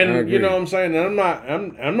agree. And you know what I'm saying? And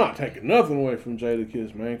I'm not taking nothing away from Jada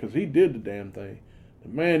Kiss, man, because he did the damn thing. The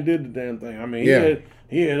man did the damn thing. I mean,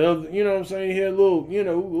 he had other, you know what I'm saying? He had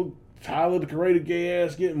little Tyler the Creator gay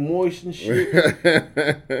ass getting moist and shit.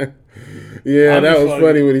 Yeah, that was like,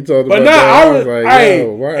 funny when he talked but about nah, that. I was like, hey,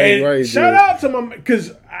 yo, why shout out to my,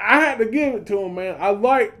 because I had to give it to him, man. I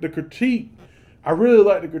like the critique. I really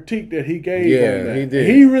like the critique that he gave on that. He did.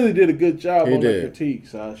 He really did a good job on the critique.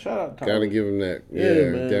 So shout out to Tyler. Gotta give him that. Yeah,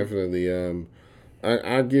 man. Definitely.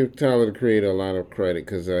 I give Tyler the Creator a lot of credit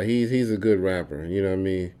because he's a good rapper. You know what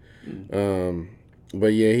I mean?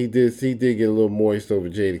 But yeah, he did get a little moist over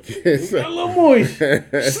Jada Kiss. He got a little moist.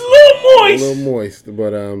 Just a little moist. A little moist.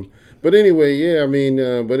 But anyway, yeah. I mean,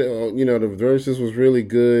 the verses was really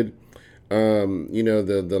good.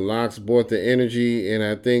 The Locks brought the energy, and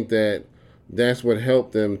I think that's what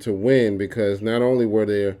helped them to win because not only were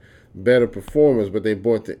they better performers, but they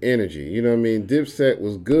brought the energy. You know what I mean? Dipset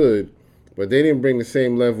was good, but they didn't bring the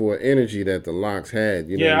same level of energy that the Locks had.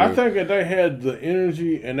 You know what I mean? think that they had the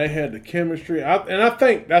energy and they had the chemistry. And I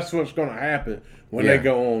think that's what's going to happen when they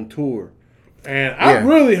go on tour. And I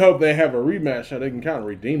really hope they have a rematch so they can kind of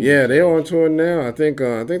redeem themselves. They're on tour now. I think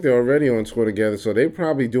they're already on tour together, so they're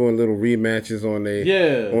probably doing little rematches on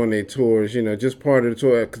their tours. Just part of the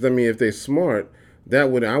tour. Because I mean, if they're smart, I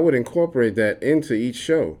would incorporate that into each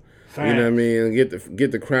show. Facts. You know what I mean?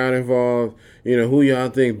 Get the crowd involved. Who y'all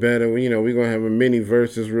think better? We're gonna have a mini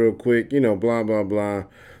verses real quick. Blah blah blah.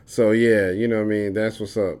 So yeah, you know what I mean? That's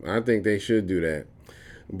what's up. I think they should do that.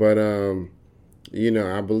 But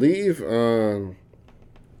I believe,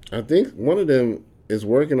 I think one of them is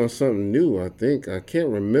working on something new. I can't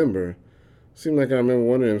remember. Seemed like I remember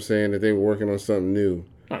one of them saying that they were working on something new.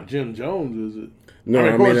 Not Jim Jones, is it? No,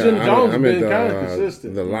 of course, Jim Jones has been kind of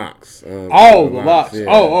consistent. The Locks. The Locks. Yeah.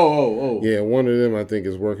 Oh. Yeah, one of them I think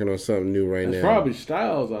is working on something new right now. It's probably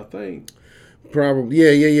Styles, I think. Probably,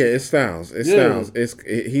 yeah. It's Styles. Styles.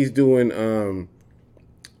 He's doing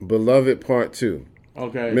Beloved Part 2.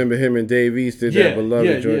 Okay. Remember him and Dave East did that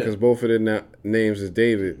Beloved joint because both of their names is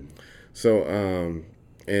David. So,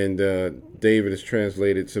 and David is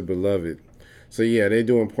translated to Beloved. So yeah, they're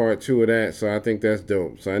doing Part 2 of that. So I think that's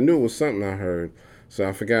dope. So I knew it was something I heard. So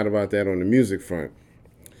I forgot about that on the music front.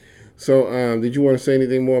 So did you want to say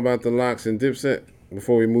anything more about the Locks and Dipset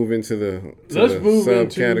before we move into the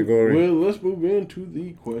subcategory? Well, let's move into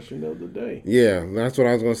the question of the day. Yeah, that's what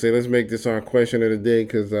I was going to say. Let's make this our question of the day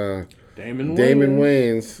because Damon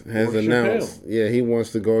Wayans has announced, Chappelle. He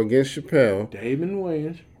wants to go against Chappelle. Damon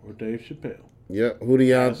Wayans or Dave Chappelle. Yep. Who do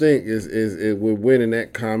y'all think is would win in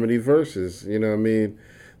that comedy versus? You know what I mean?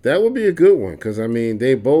 That would be a good one because, I mean,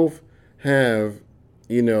 they both have,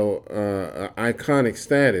 iconic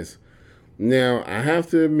status. Now, I have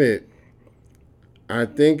to admit, I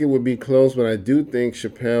think it would be close, but I do think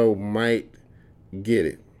Chappelle might get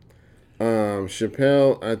it.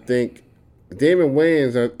 Chappelle, I think, Damon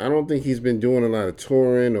Wayans, I don't think he's been doing a lot of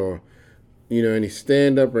touring or, any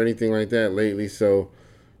stand-up or anything like that lately. So,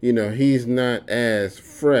 he's not as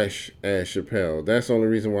fresh as Chappelle. That's the only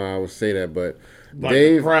reason why I would say that. But like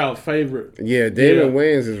Dave, crowd favorite. Yeah, Damon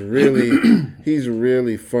Wayans is really, he's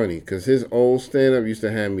really funny because his old stand-up used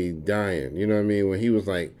to have me dying. You know what I mean? When he was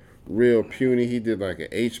like real puny, he did like an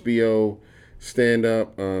HBO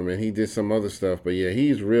stand-up and he did some other stuff. But yeah,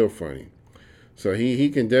 he's real funny. So he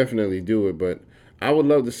can definitely do it, but I would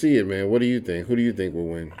love to see it, man. What do you think? Who do you think will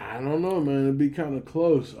win? I don't know, man. It'd be kind of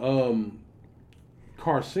close.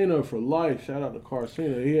 Carcino for life. Shout out to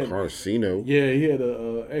Carcino. Carcino. Yeah, he had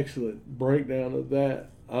a excellent breakdown of that.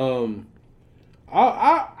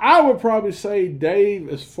 I would probably say Dave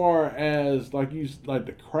as far as like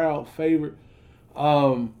the crowd favorite.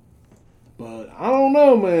 But I don't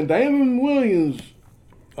know, man. Damon Williams.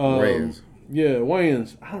 Wayans. Yeah,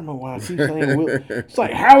 Wayans. I don't know why I keep saying Williams. It's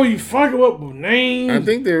like, how are you fucking up with names? I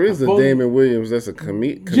think there is a Damon Williams that's a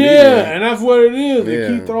comedian. Yeah, and that's what it is. They Yeah.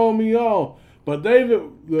 keep throwing me off. But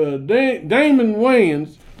Damon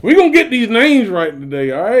Wayans, we're going to get these names right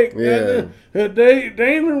today, all right? Yeah.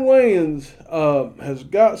 Damon Wayans has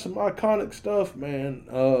got some iconic stuff, man.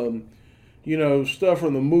 Stuff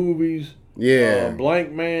from the movies. Yeah.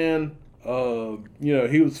 Blank Man.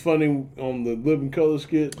 He was funny on the Living Color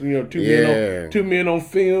skit. Two men on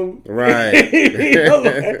film. Right.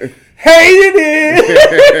 Hated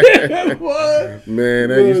it. What? Man,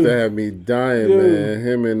 that used to have me dying, man.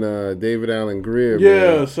 Him and David Allen Greer.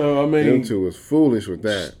 Yeah. Man. So I mean, them two was foolish with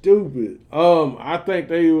that. Stupid. I think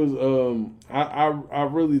they was. I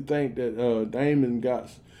really think that Damon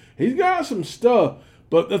he's got some stuff.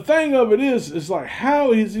 But the thing of it is, it's like,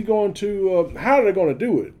 how is he going to? How are they going to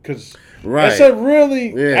do it? Because that's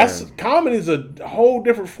comedy is a whole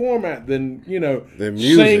different format than the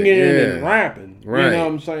music, singing and rapping. Right. You know what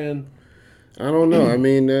I'm saying? I don't know. I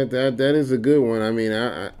mean, that is a good one. I mean,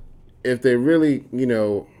 I if they really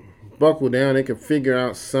buckle down, they could figure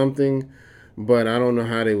out something. But I don't know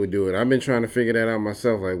how they would do it. I've been trying to figure that out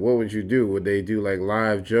myself. Like, what would you do? Would they do like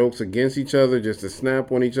live jokes against each other just to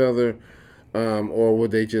snap on each other? Or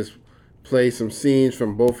would they just play some scenes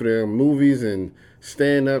from both of their movies and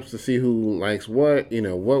stand-ups to see who likes what?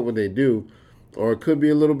 What would they do? Or it could be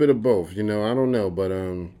a little bit of both. I don't know. But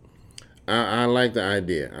I like the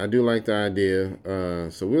idea. I do like the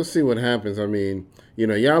idea. So we'll see what happens. I mean,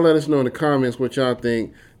 y'all let us know in the comments what y'all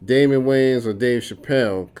think, Damon Wayans or Dave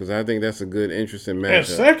Chappelle, because I think that's a good, interesting matchup. And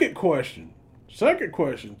second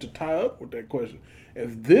question, to tie up with that question.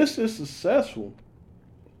 If this is successful,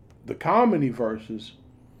 the comedy versus,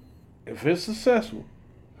 if it's successful,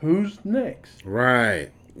 who's next? Right.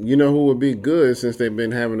 You know who would be good, since they've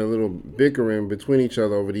been having a little bickering between each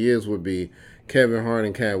other over the years, would be Kevin Hart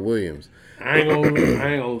and Cat Williams. I ain't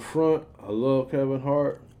gonna front. I love Kevin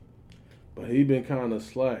Hart, but he been kind of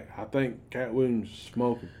slack. I think Cat Williams is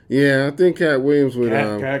smoking. Yeah, I think Cat Williams would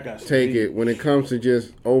Cat take it when it comes to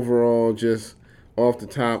just overall, just off the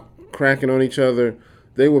top, cracking on each other.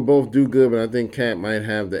 They would both do good, but I think Cat might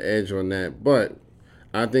have the edge on that. But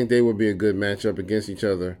I think they would be a good matchup against each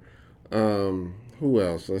other. Who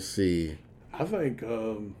else? Let's see. I think,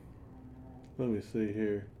 let me see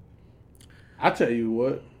here. I tell you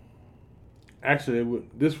what. Actually,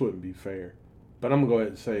 this wouldn't be fair, but I'm going to go ahead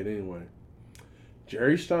and say it anyway.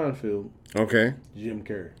 Jerry Steinfeld. Okay. Jim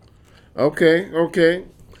Carrey. Okay.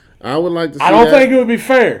 I would like to see I don't think it would be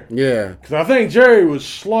fair. Yeah. Because I think Jerry would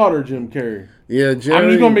slaughter Jim Carrey. Yeah, Jerry. I'm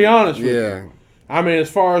just going to be honest with you. Yeah. I mean, as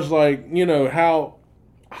far as like, how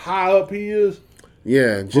high up he is.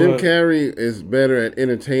 Yeah, Jim Carrey is better at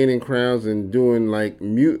entertaining crowds and doing like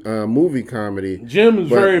movie comedy. Jim is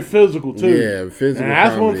very physical too. Yeah, physical. And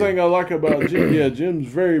that's comedy. one thing I like about Jim. Yeah, Jim's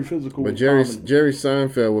very physical. But Jerry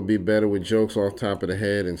Seinfeld would be better with jokes off top of the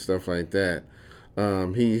head and stuff like that.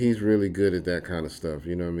 He's really good at that kind of stuff.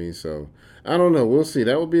 You know what I mean? So I don't know. We'll see.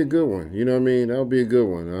 That would be a good one. You know what I mean? That would be a good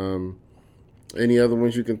one. Any other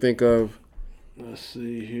ones you can think of? Let's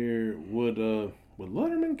see here. Would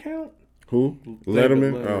Letterman count? Who?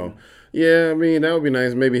 Letterman? Oh. Yeah, I mean, that would be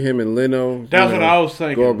nice. Maybe him and Leno. That's what I was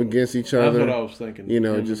thinking. Go up against each other. That's what I was thinking.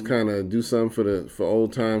 Just kind of do something for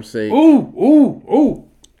old time's sake. Ooh.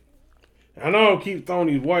 I know I keep throwing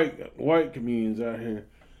these white comedians out here.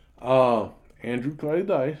 Andrew Clay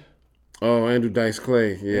Dice. Oh, Andrew Dice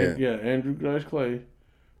Clay. Yeah. Andrew Dice Clay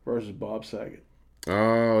versus Bob Saget.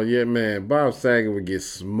 Oh, yeah, man. Bob Saget would get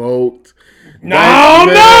smoked. No!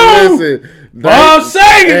 Listen, Bob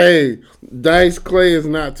Saget! Hey, Dice Clay is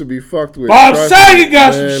not to be fucked with. Bob Saget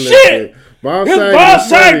got some shit! Bob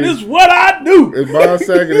Saget is what I do! Bob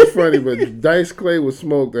Saget is funny, but Dice Clay would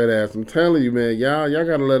smoke that ass. I'm telling you, man. Y'all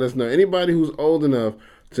gotta let us know. Anybody who's old enough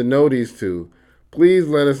to know these two, please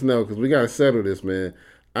let us know, because we gotta settle this, man.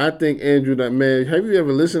 I think Andrew, man, have you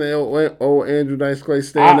ever listened to old Andrew Dice Clay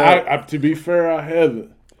stand up? To be fair, I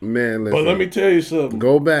haven't. Man, listen. But let me tell you something.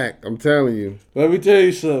 Go back. I'm telling you. Let me tell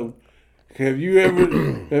you something. Have you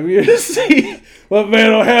ever seen my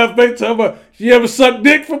man on Half Baked talking about, you ever suck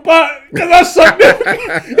dick for pot? Because I suck dick.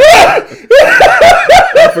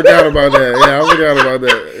 I forgot about that. Yeah, I forgot about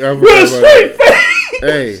that. With a straight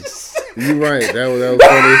face. Hey, you right. That was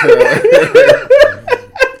funny as hell.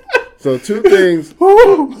 So two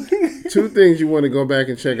things you want to go back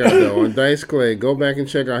and check out though. On Dice Clay, go back and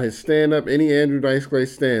check out his stand-up, any Andrew Dice Clay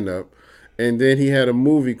stand-up. And then he had a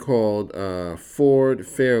movie called Ford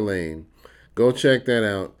Fairlane. Go check that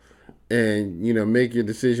out. And, make your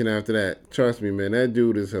decision after that. Trust me, man, that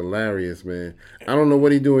dude is hilarious, man. I don't know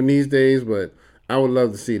what he's doing these days, but I would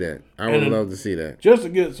love to see that. Love to see that. Just to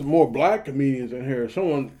get some more black comedians in here,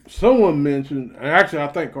 someone mentioned, and actually I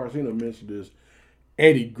think Carcino mentioned this,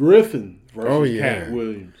 Eddie Griffin versus Cat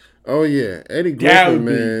Williams. Oh, yeah. Eddie Griffin,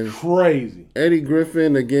 man. Crazy. Eddie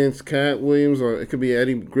Griffin against Cat Williams, or it could be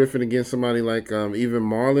Eddie Griffin against somebody like even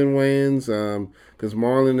Marlon Wayans, because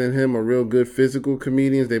Marlon and him are real good physical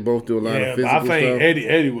comedians. They both do a lot of physical stuff. I think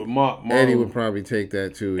Eddie would mock Marlon. Eddie would probably take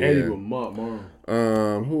that, too, Eddie would mock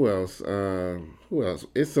Marlon. Who else?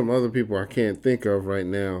 It's some other people I can't think of right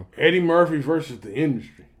now. Eddie Murphy versus the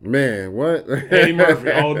industry. Man, what? Eddie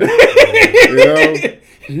Murphy all day.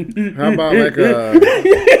 How about like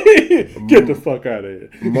get the fuck out of here.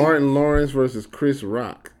 Martin Lawrence versus Chris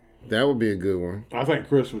Rock. That would be a good one. I think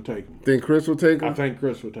Chris would take him. Think Chris would take him? I think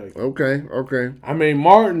Chris would take him. Okay. I mean,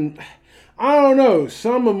 Martin, I don't know.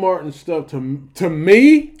 Some of Martin's stuff to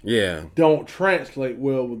me, don't translate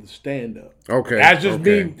well with the stand up. Okay. That's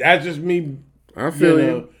just me. I feel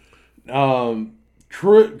you.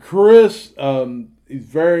 Chris, he's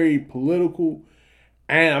very political,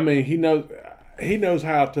 and I mean he knows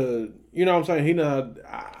how to. You know what I'm saying?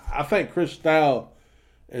 I think Chris' style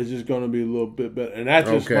is just going to be a little bit better, and that's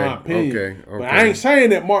just my opinion. Okay. But I ain't saying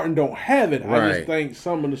that Martin don't have it. Right. I just think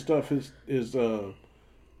some of the stuff is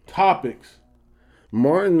topics.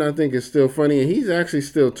 Martin, I think, is still funny, and he's actually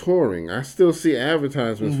still touring. I still see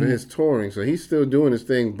advertisements for his touring, so he's still doing his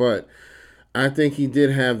thing, but I think he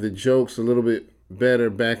did have the jokes a little bit better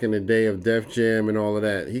back in the day of Def Jam and all of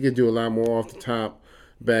that. He could do a lot more off the top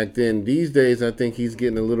back then. These days, I think he's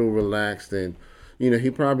getting a little relaxed, and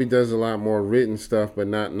he probably does a lot more written stuff, but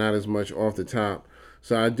not as much off the top.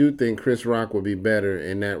 So I do think Chris Rock will be better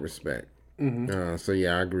in that respect. So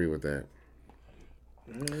yeah, I agree with that.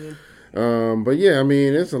 But yeah, I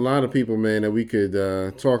mean, there's a lot of people, man, that we could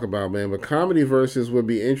talk about, man. But Comedy Versus would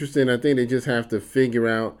be interesting. I think they just have to figure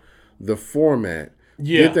out the format.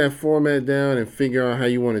 Yeah. Get that format down and figure out how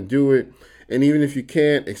you want to do it. And even if you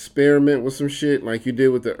can't, experiment with some shit like you did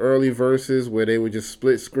with the early verses where they were just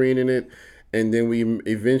split screening it. And then we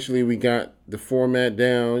got the format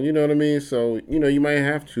down. You know what I mean? So, you might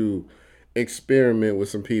have to experiment with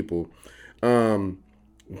some people.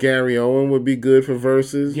 Gary Owen would be good for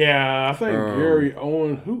verses. Yeah, I think Gary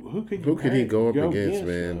Owen. Who could he go up against,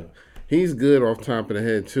 man? He's good off top of the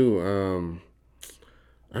head too.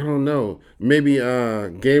 I don't know. Maybe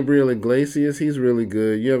Gabriel Iglesias. He's really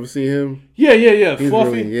good. You ever see him? Yeah. He's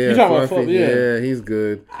Fluffy. Really, you talking about Fluffy? Yeah, he's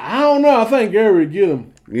good. I don't know. I think Gary would get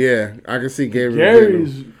him. Yeah, I can see Gabriel.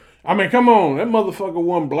 Gary's. I mean, come on. That motherfucker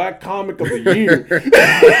won Black Comic of the Year.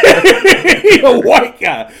 He a white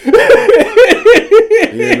guy.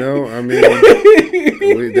 I mean,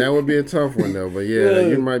 that would be a tough one, though. But, yeah,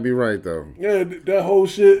 you might be right, though. Yeah, that whole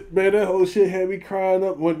shit had me crying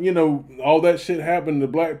up when, all that shit happened to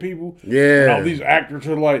black people. Yeah. And all these actors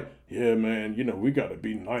are like, yeah, man, we got to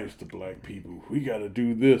be nice to black people. We got to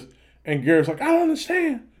do this. And Gary's like, I don't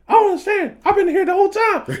understand. I've been here the whole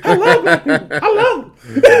time. I love black people. I love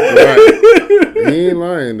them. Right. He ain't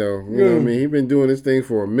lying, though. You know what I mean? He been doing this thing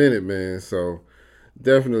for a minute, man. So,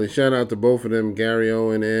 definitely shout out to both of them, Gary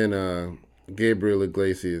Owen and Gabriel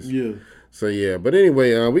Iglesias. Yeah. So, yeah. But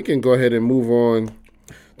anyway, we can go ahead and move on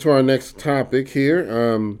to our next topic here.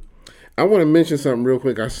 I want to mention something real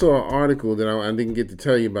quick. I saw an article that I didn't get to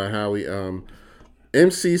tell you about how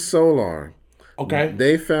MC Solar. Okay.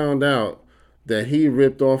 They found out that he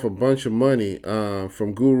ripped off a bunch of money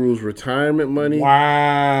from Guru's retirement money.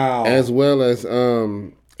 Wow. As well as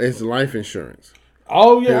his life insurance.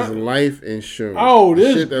 Oh, yeah. His life insurance. Oh,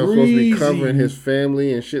 this shit that was supposed to be covering his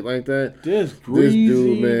family and shit like that. This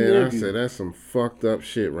dude, man, nigga. I said, that's some fucked up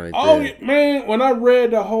shit right there. Oh, man, when I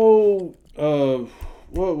read the whole,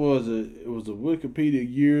 what was it? It was a Wikipedia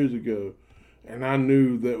years ago. And I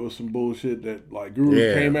knew that was some bullshit that, like,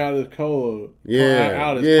 Guru came out of his car.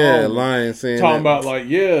 Lying, saying talking about, like,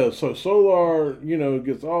 so Solar,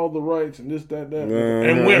 gets all the rights and this, that,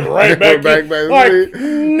 and went right back in. Like,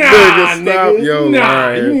 nigga, yo,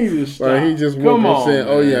 nah, you need to stop. Like, he just went up saying,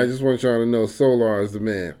 I just want y'all to know Solar is the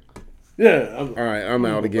man. Yeah. All right, I'm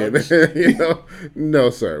out again. No,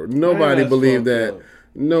 sir. Nobody believed that. Up.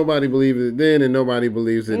 Nobody believed it then, and nobody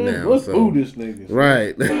believes it now. Let's boo this nigga.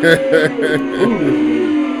 Right. Boo this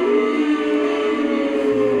nigga.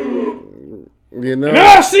 You know? And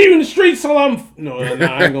then I see you in the streets, so I'm... No, I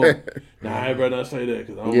ain't gonna... I better not say that,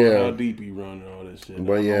 because I don't know how deep he run and all that shit.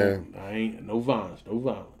 But I ain't... No violence.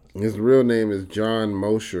 His real name is John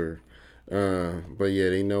Mosher. But yeah,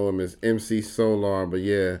 they know him as MC Solar. But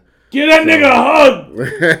yeah, give that nigga a hug.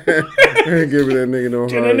 Give that nigga no hug.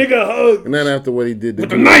 Give that nigga a hug. Not after what he did to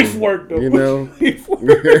with the knife work though. You know, with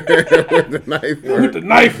the knife work. With the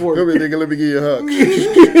knife work. Come here, nigga. Let me give you a hug.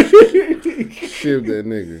 Shiv that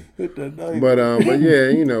nigga. With the knife. But yeah,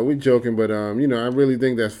 you know, we joking. But you know, I really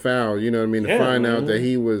think that's foul. You know what I mean? To find out that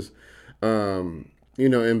he was, you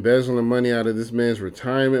know, embezzling money out of this man's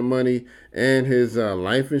retirement money and his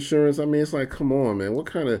life insurance. I mean, it's like, come on, man. What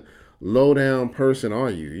kind of low down person are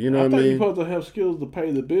you? You know what I mean? You're supposed to have skills to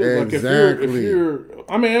pay the bills. Exactly. Like if you're,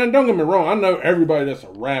 I mean, don't get me wrong. I know everybody that's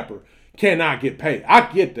a rapper cannot get paid. I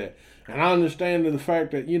get that. And I understand the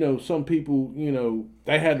fact that, you know, some people, you know,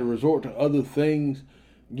 they had to resort to other things,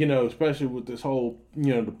 you know, especially with this whole,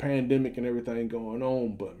 you know, the pandemic and everything going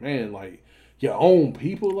on. But man, like, your own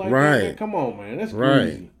people like that, man, come on, man. That's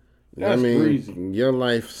greasy. That's greasy. Your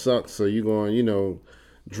life sucks, so you're going, you know,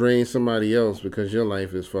 drain somebody else because your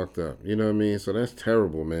life is fucked up. You know what I mean? So that's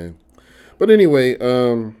terrible, man. But anyway,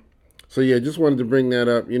 so yeah, just wanted to bring that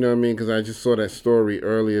up, you know what I mean? Because I just saw that story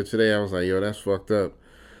earlier today. I was like, yo, that's fucked up.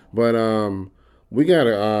 But we got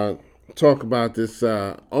to talk about this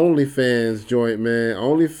OnlyFans joint, man.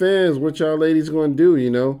 OnlyFans, what y'all ladies going to do,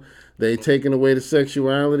 you know? They taking away the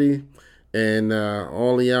sexuality. And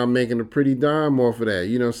all of y'all making a pretty dime off of that.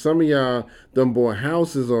 You know, some of y'all done bought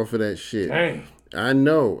houses off of that shit. Dang. I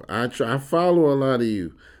know. I follow a lot of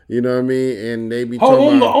you. You know what I mean? And they be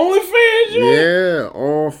talking about the OnlyFans, yeah,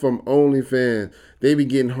 all from OnlyFans. They be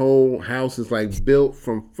getting whole houses like built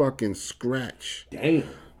from fucking scratch. Damn.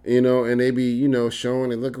 You know, and they be, you know,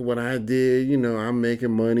 showing it. Look at what I did. You know, I'm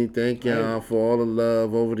making money. Thank y'all for all the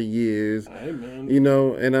love over the years. Hey, man. You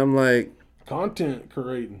know, and I'm like, content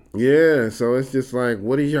creating. Yeah, so it's just like,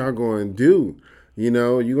 what are y'all going to do? You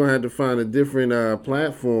know, you're going to have to find a different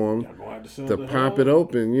platform to pop it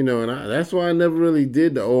open, you know, and that's why I never really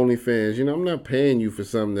did the OnlyFans. You know, I'm not paying you for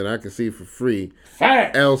something that I can see for free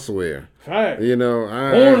elsewhere. Fact. You know,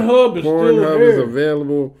 Pornhub is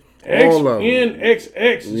available. All of them.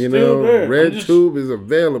 XNXX is you still know, there. RedTube is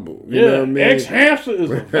available. You know what I mean? X-Hamster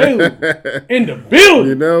is available in the building.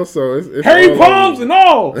 You know, so it's Harry Palms and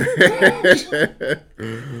all.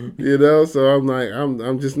 You know, so I'm like,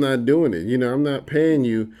 I'm just not doing it. You know, I'm not paying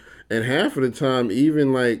you. And half of the time,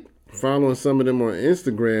 even like following some of them on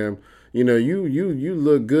Instagram, you know, you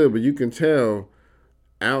look good, but you can tell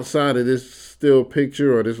outside of this still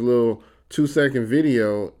picture or this little 2-second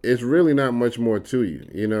video, it's really not much more to you.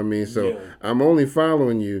 You know what I mean? So I'm only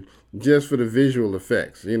following you just for the visual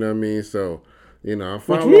effects. You know what I mean? So, you know, I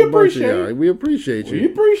follow a bunch of y'all. We appreciate you. We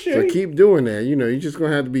appreciate So keep doing that. You know, you're just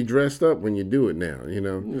going to have to be dressed up when you do it now, you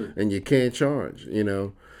know, and you can't charge, you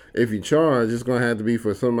know. If you charge, it's going to have to be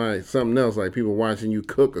for something else, like people watching you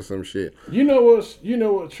cook or some shit. You know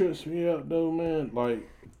what trips me out though, man? Like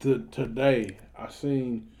today, I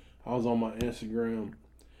was on my Instagram,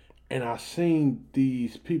 and I seen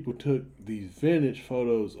these people took these vintage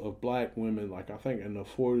photos of black women, like I think in the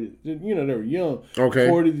 40s. You know, they were young. Okay.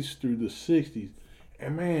 40s through the 60s.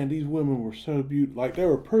 And man, these women were so beautiful. Like, they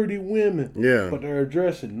were pretty women. Yeah. But they were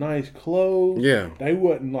dressed in nice clothes. Yeah. They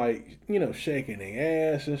wasn't like, you know, shaking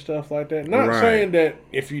their ass and stuff like that. Not saying that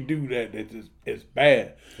if you do that, it's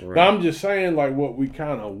bad. Right. But I'm just saying, like, what we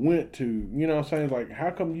kind of went to. You know what I'm saying? Like,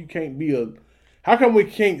 how come we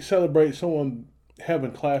can't celebrate someone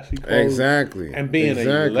having classy clothes and being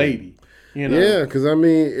a lady, you know? Yeah, because I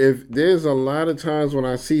mean, if there's a lot of times when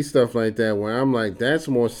I see stuff like that where I'm like, that's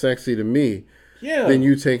more sexy to me than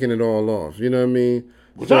you taking it all off. You know what I mean?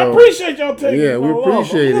 Which I appreciate y'all taking it all off. Yeah, we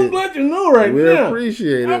appreciate it. I'm glad you know right now. We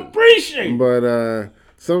appreciate it. I appreciate it. But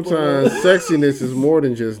sometimes sexiness is more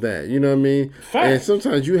than just that. You know what I mean? Fact. And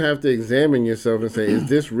sometimes you have to examine yourself and say, is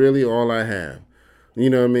this really all I have?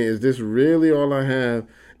 You know what I mean? Is this really all I have?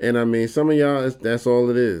 And I mean, some of y'all, that's all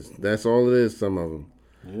it is. That's all it is, some of them.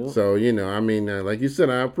 Yep. So, you know, I mean, like you said,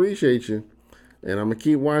 I appreciate you. And I'm going to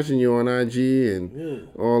keep watching you on IG and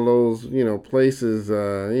all those, you know, places,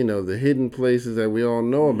 you know, the hidden places that we all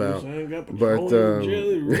know about. But,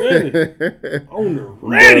 jelly ready. On the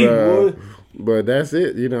ready, boy. But that's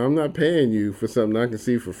it. You know, I'm not paying you for something I can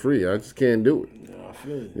see for free. I just can't do it.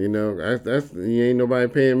 You know, that's you ain't nobody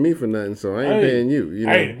paying me for nothing, so I ain't paying you. You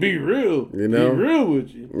know? Hey, be real. You know, be real with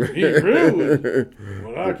you. Be real with you.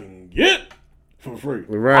 What I can get. for free.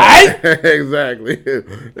 Right. Exactly.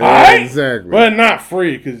 Exactly. But not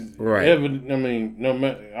free because, right. I mean, no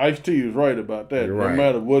matter, Ice-T is right about that. Right. No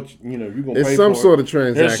matter what, you're going to pay for it. It's some sort of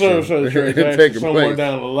transaction. There's some sort of transaction somewhere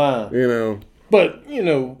down the line. But,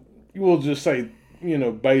 we'll just say,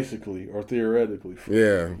 basically or theoretically free.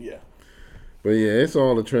 Yeah. Yeah. But yeah, it's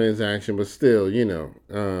all a transaction, but still,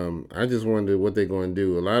 I just wonder what they're going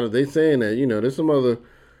to do. They saying that, there's some other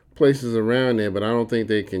places around there, but I don't think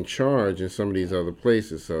they can charge in some of these other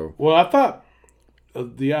places. So, well, I thought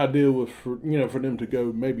the idea was for them to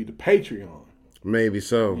go maybe to Patreon. Maybe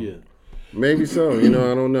so. Yeah. Maybe so. I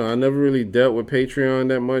don't know. I never really dealt with Patreon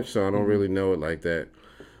that much, so I don't really know it like that.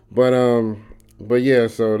 But yeah,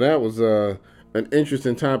 so that was an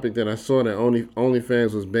interesting topic that I saw that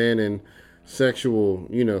OnlyFans was banning sexual,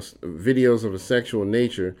 videos of a sexual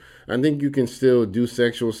nature. I think you can still do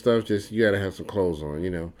sexual stuff, just you gotta have some clothes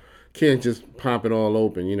on, Can't just pop it all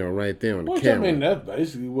open, right there on the camera. I mean, that's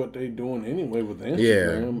basically what they doing anyway with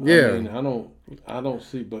Instagram. Yeah. I mean, I don't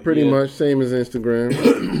see, but pretty much same as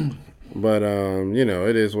Instagram. But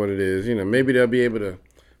it is what it is. Maybe they'll be able to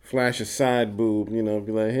flash a side boob, be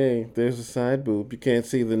like, hey, there's a side boob. You can't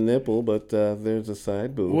see the nipple, but there's a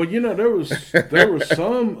side boob. Well, there was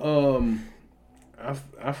some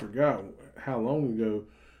I forgot how long ago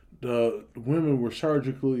the women were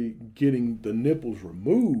surgically getting the nipples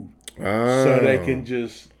removed so they can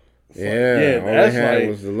just that's like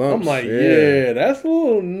was the lumps. I'm like, that's a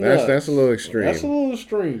little nuts. That's a little extreme. That's a little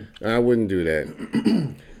extreme. I wouldn't do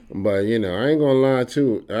that. But I ain't gonna lie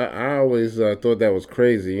too. I always thought that was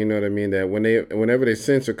crazy. You know what I mean? That whenever they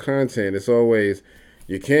censor content, it's always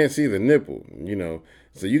you can't see the nipple.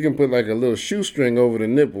 So you can put like a little shoestring over the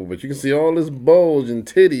nipple, but you can see all this bulge and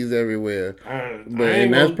titties everywhere.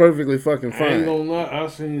 And that's perfectly fucking fine. I ain't gonna lie. I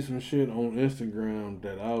seen some shit on Instagram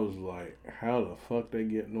that I was like, how the fuck they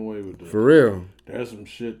getting away with this? For real. There's some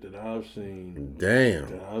shit that I've seen. Damn.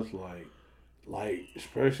 That I was like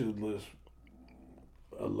especially this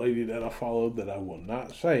a lady that I followed that I will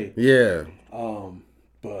not say. Yeah.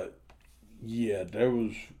 But yeah, there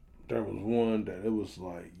was one that it was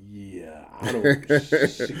like, I don't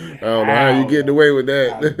see I don't know how you getting away with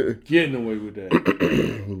that. Getting away with that.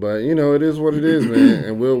 But it is what it is, man,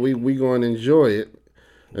 and we going to enjoy it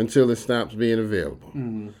until it stops being available.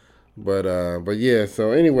 Mm-hmm. But yeah.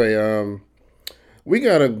 So anyway, we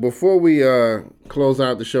gotta before we close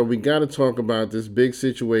out the show, we gotta talk about this big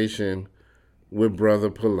situation with Brother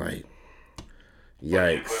Polite.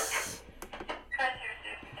 Yikes.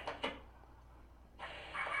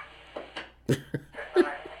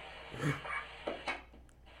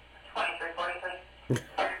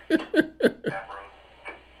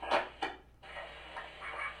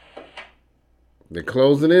 They're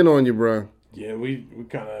closing in on you, bro. Yeah, we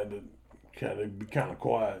kind of had to be kind of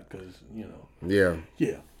quiet because Yeah.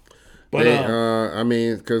 Yeah. But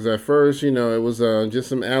because at first, it was just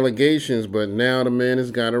some allegations, but now the man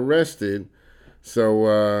has got arrested.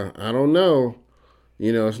 So I don't know.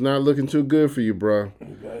 It's not looking too good for you, bro. He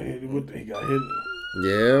got hit.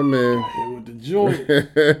 Yeah, man. Got hit with the joint.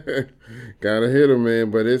 Gotta hit him,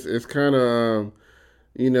 man. But it's kind of,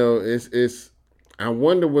 it's. I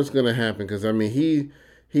wonder what's gonna happen because he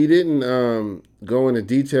didn't go into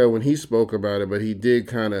detail when he spoke about it, but he did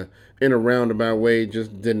kind of in a roundabout way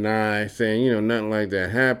just deny, saying nothing like that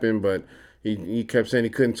happened, but. He kept saying he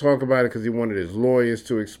couldn't talk about it because he wanted his lawyers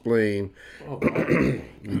to explain.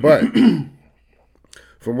 But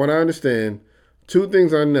from what I understand, two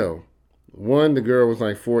things I know. One, the girl was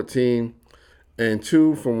like 14. And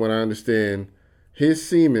two, from what I understand, his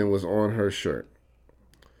semen was on her shirt.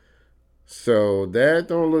 So that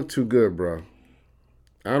don't look too good, bro.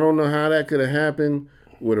 I don't know how that could have happened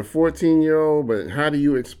with a 14-year-old, but how do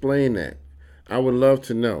you explain that? I would love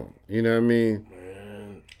to know. You know what I mean?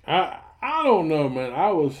 Man, I don't know, man.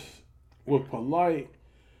 I was with Polite,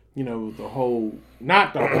 with the whole,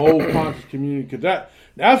 not the whole conscious community, because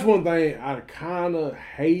that's one thing I kind of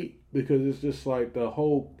hate because it's just like the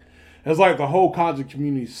whole conscious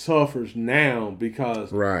community suffers now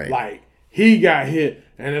because, like, he got hit,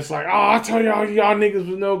 and it's like, oh, I tell y'all niggas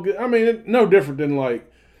was no good. I mean, it's no different than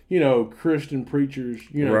like, Christian preachers,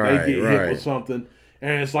 they get hit with something,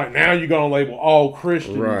 and it's like now you're gonna label all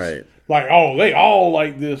Christians. Right. Like, oh, they all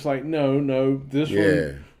like this. Like, no, this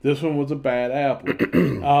one was a bad apple.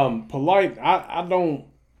 Polite, I don't.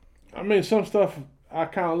 I mean, some stuff I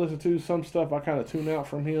kind of listen to. Some stuff I kind of tune out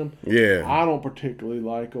from him. Yeah, I don't particularly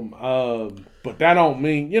like him. But that don't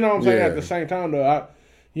mean, what I'm saying. At the same time, though,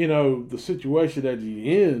 the situation that he's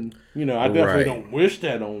in, I definitely don't wish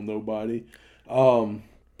that on nobody.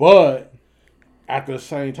 But at the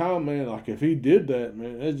same time, man, like if he did that,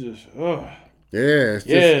 man, it's just, Yeah,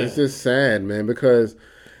 it's just sad, man, because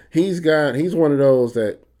he's one of those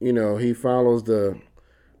that, he follows the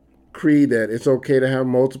creed that it's okay to have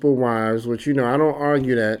multiple wives, which, I don't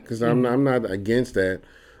argue that because I'm not against that.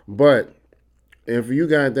 But if you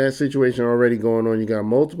got that situation already going on, you got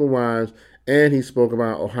multiple wives, and he spoke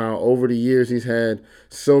about how over the years he's had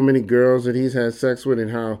so many girls that he's had sex with, and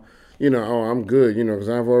how, oh, I'm good, because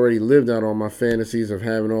I've already lived out all my fantasies of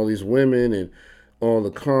having all these women and all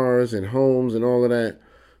the cars and homes and all of that.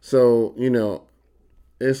 So,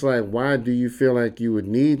 it's like, why do you feel like you would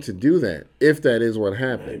need to do that if that is what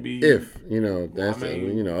happened? Maybe, if, that's,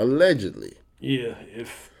 allegedly. Yeah,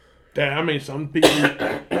 some people,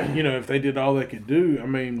 if they did all they could do,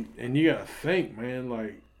 and you got to think, man,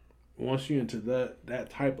 like, once you're into that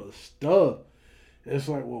type of stuff, it's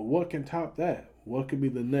like, well, what can top that? What could be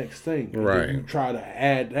the next thing? And right. then you try to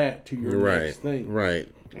add that to your next thing. Right.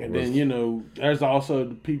 And then, there's also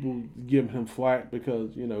the people giving him flack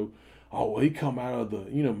because, oh, well, he come out of the,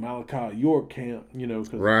 Malachi York camp, because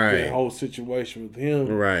the whole situation with him.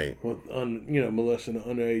 Right. With, molesting the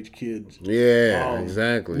underage kids. Yeah,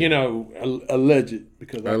 exactly. Alleged,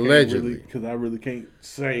 because I really can't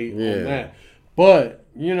say on that. But,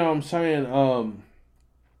 what I'm saying,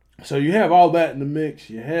 so you have all that in the mix.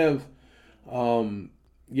 You have,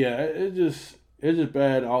 it's just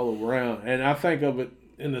bad all around. And I think of it,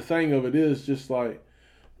 and the thing of it is just like,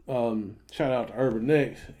 shout out to Urban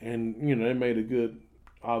X, and they made a good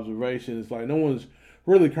observation. It's like no one's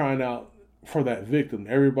really crying out for that victim.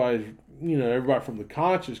 Everybody from the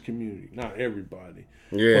conscious community, not everybody,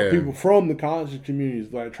 but people from the conscious community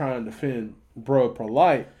is like trying to defend bro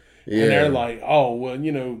polite, and they're like, oh well,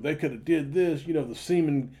 they could have did this. The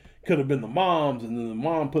semen could have been the mom's, and then the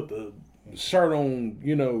mom put the shirt on,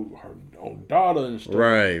 her own daughter and stuff.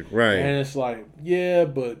 Right. And it's like, yeah,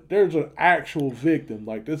 but there's an actual victim.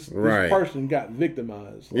 Like this person got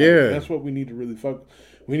victimized. Like, that's what we need to really focus.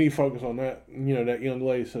 We need to focus on that, that young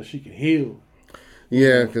lady so she can heal.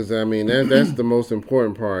 Yeah, because that's the most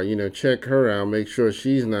important part. Check her out. Make sure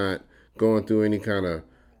she's not going through any kind of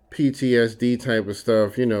PTSD type of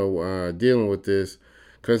stuff. Dealing with this,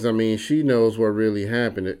 because she knows what really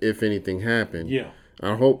happened, if anything happened. Yeah.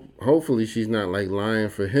 Hopefully she's not like lying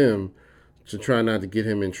for him to try not to get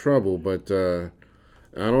him in trouble. But I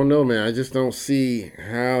don't know, man. I just don't see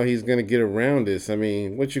how he's gonna get around this.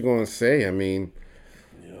 What you gonna say?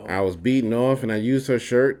 I was beaten off and I used her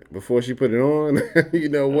shirt before she put it on.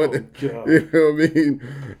 What? God. You know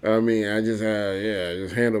what I mean? I just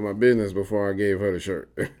handled my business before I gave her the shirt.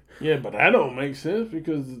 Yeah, but that don't make sense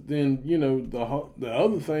because then the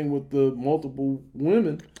other thing with the multiple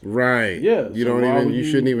women, right? Yeah, you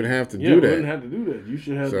shouldn't even have to do that. You wouldn't have to do that. You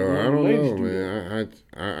should have. So I don't know, man.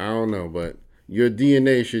 I don't know, but your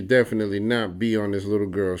DNA should definitely not be on this little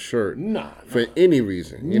girl's shirt, for any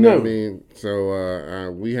reason. You know what I mean?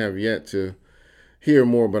 So we have yet to hear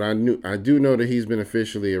more, but I do know that he's been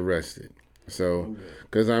officially arrested. So,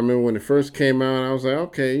 because I remember when it first came out, I was like,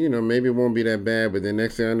 okay, maybe it won't be that bad. But then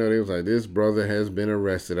next thing I know, they was like, this brother has been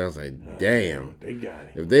arrested. I was like, damn. They got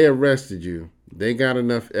it. If they arrested you, they got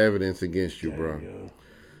enough evidence against you, bro.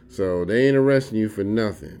 So they ain't arresting you for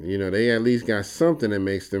nothing. They at least got something that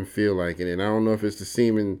makes them feel like it. And I don't know if it's the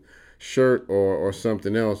semen shirt or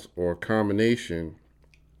something else or a combination.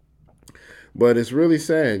 But it's really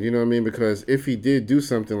sad, because if he did do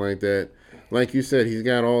something like that, like you said, he's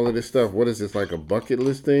got all of this stuff. What is this, like a bucket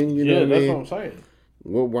list thing? That's what I'm saying.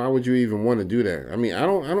 Well, why would you even want to do that? I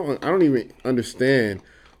don't even understand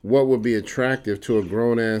what would be attractive to a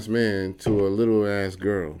grown ass man to a little ass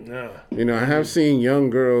girl. Nah. I have seen young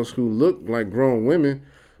girls who look like grown women,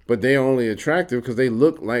 but they're only attractive because they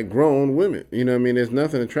look like grown women. There's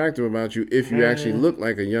nothing attractive about you if you actually look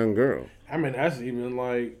like a young girl. That's even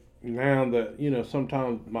like now that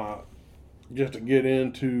sometimes just to get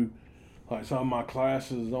into. Like some of my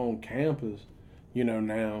classes on campus,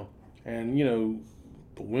 now, and the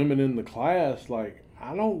women in the class, like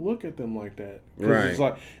I don't look at them like that. Right. It's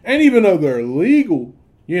like, and even though they're legal,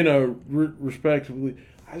 respectively,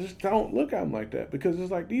 I just don't look at them like that because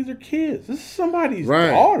it's like these are kids. This is somebody's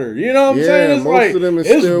daughter. You know what I'm saying? It's most like of them is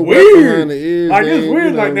it's still weird. The ears, like it's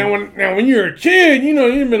weird. Like when you're a kid,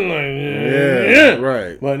 you've been like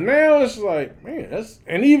right. But now it's like, man,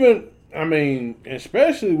 and even.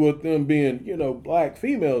 Especially with them being, black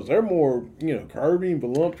females, they're more, curvy and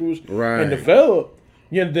voluptuous and developed.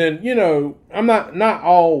 Then, I'm not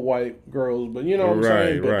all white girls, but you know what I'm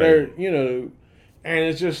saying? But they're, and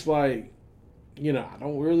it's just like, I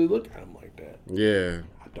don't really look at them like that. Yeah.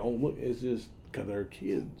 I don't look, it's just because they're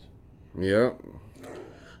kids. Yep.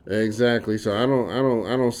 Exactly. So I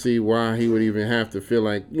don't see why he would even have to feel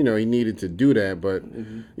like he needed to do that. But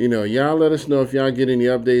y'all let us know if y'all get any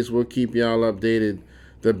updates. We'll keep y'all updated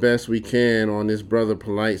the best we can on this Brother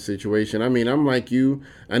Polite situation. I mean, I'm like you.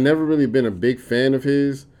 I never really been a big fan of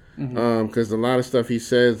his because a lot of stuff he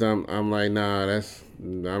says, I'm like, nah, I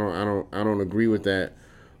don't agree with that.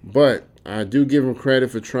 But I do give him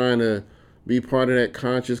credit for trying to be part of that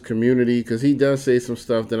conscious community because he does say some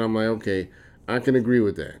stuff that I'm like, okay, I can agree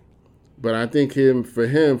with that. But I think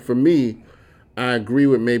for me, I agree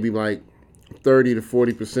with maybe like 30 to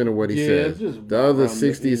 40% of what he says. The other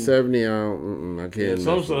 60, 70, I can't. Yeah,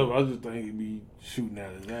 some stuff I just think he'd be shooting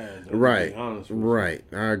at his ass. Right. Right.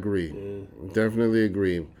 I agree. Yeah. Definitely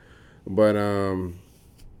agree. But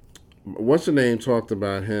what's the name talked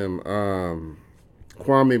about him?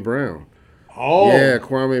 Kwame Brown. Oh. Yeah,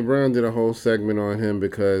 Kwame Brown did a whole segment on him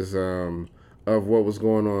because of what was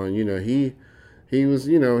going on. He was,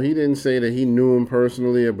 he didn't say that he knew him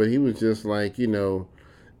personally, but he was just like,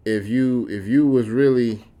 if you was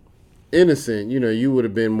really innocent, you would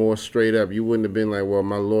have been more straight up. You wouldn't have been like, well,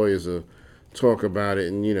 my lawyers will talk about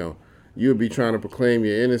it, and you would be trying to proclaim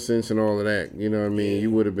your innocence and all of that. You know what I mean? Yeah.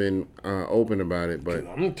 You would have been open about it. But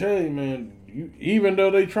I'm gonna tell you, man, even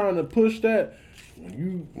though they trying to push that,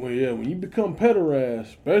 when you become pederast,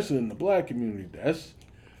 especially in the black community,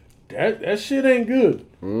 that shit ain't good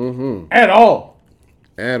at all.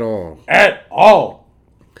 At all. At all.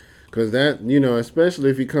 Because that,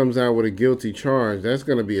 especially if he comes out with a guilty charge, that's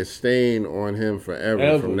going to be a stain on him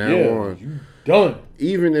forever from now on. You done.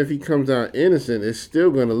 Even if he comes out innocent, it's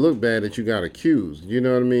still going to look bad that you got accused. You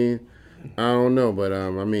know what I mean? I don't know. But,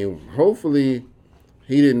 hopefully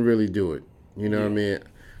he didn't really do it. You know what I mean?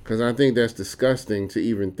 Because I think that's disgusting to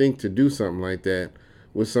even think to do something like that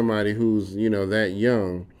with somebody who's, that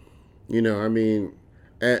young.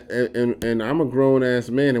 And I'm a grown-ass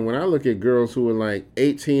man, and when I look at girls who are like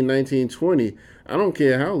 18, 19, 20, I don't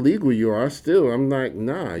care how legal you are, I'm like,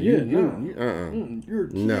 nah. You're a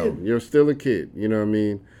kid. No, you're still a kid. You know what I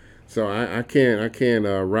mean? So I can't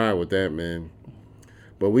ride with that, man.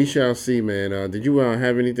 But we shall see, man. Did you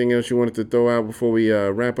have anything else you wanted to throw out before we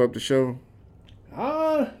wrap up the show?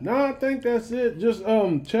 No, I think that's it. Just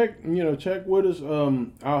check with us.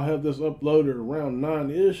 I'll have this uploaded around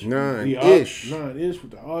 9-ish. 9-ish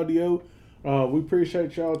with the audio. We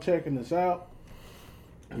appreciate y'all checking us out.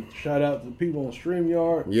 Shout out to the people on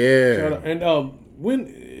StreamYard. Yeah. Shout out. And when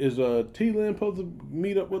is T-Lynn supposed to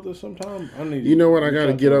meet up with us sometime? You know what? I got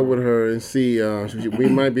to get up with her and see. We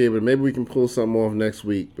might be able to. Maybe we can pull something off next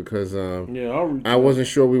week because I wasn't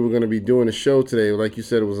sure we were going to be doing a show today. Like you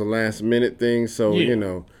said, it was a last minute thing. So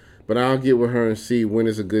but I'll get with her and see when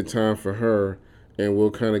is a good time for her, and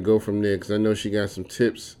we'll kind of go from there because I know she got some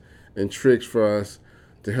tips and tricks for us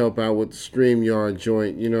to help out with the StreamYard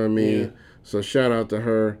joint. You know what I mean? Yeah. So shout out to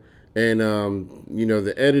her. And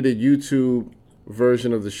the edited YouTube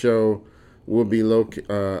version of the show will be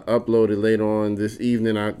uploaded later on this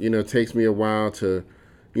evening. It takes me a while to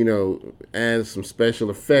add some special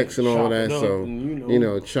effects and all of that, so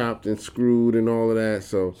and, chopped and screwed and all of that,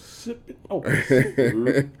 so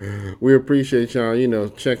we appreciate y'all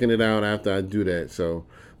checking it out after I do that. So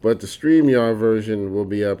but the StreamYard version will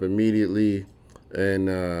be up immediately and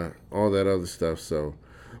all that other stuff. So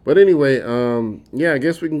but anyway, I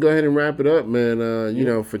guess we can go ahead and wrap it up, man.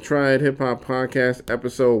 For Triad Hip Hop Podcast,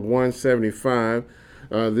 episode 175.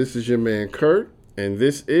 This is your man, Kurt, and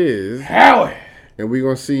this is Howie. And we're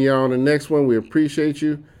going to see y'all on the next one. We appreciate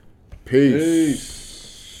you. Peace.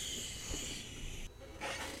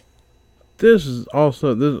 Just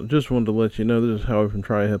wanted to let you know, this is Howie from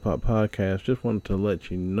Triad Hip Hop Podcast. Just wanted to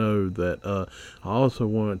let you know that I also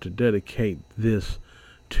wanted to dedicate this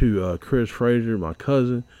to Chris Frazier, my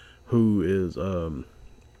cousin, who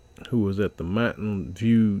was at the Mountain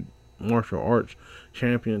View Martial Arts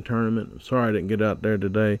Champion Tournament. I'm sorry I didn't get out there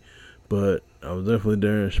today, but I was definitely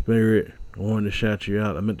there in spirit. I wanted to shout you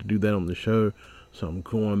out. I meant to do that on the show, so I'm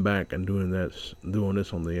going back and doing this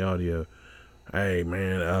on the audio. Hey,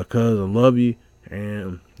 man, cuz I love you,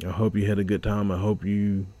 and I hope you had a good time. I hope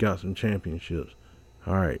you got some championships.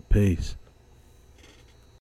 All right, peace.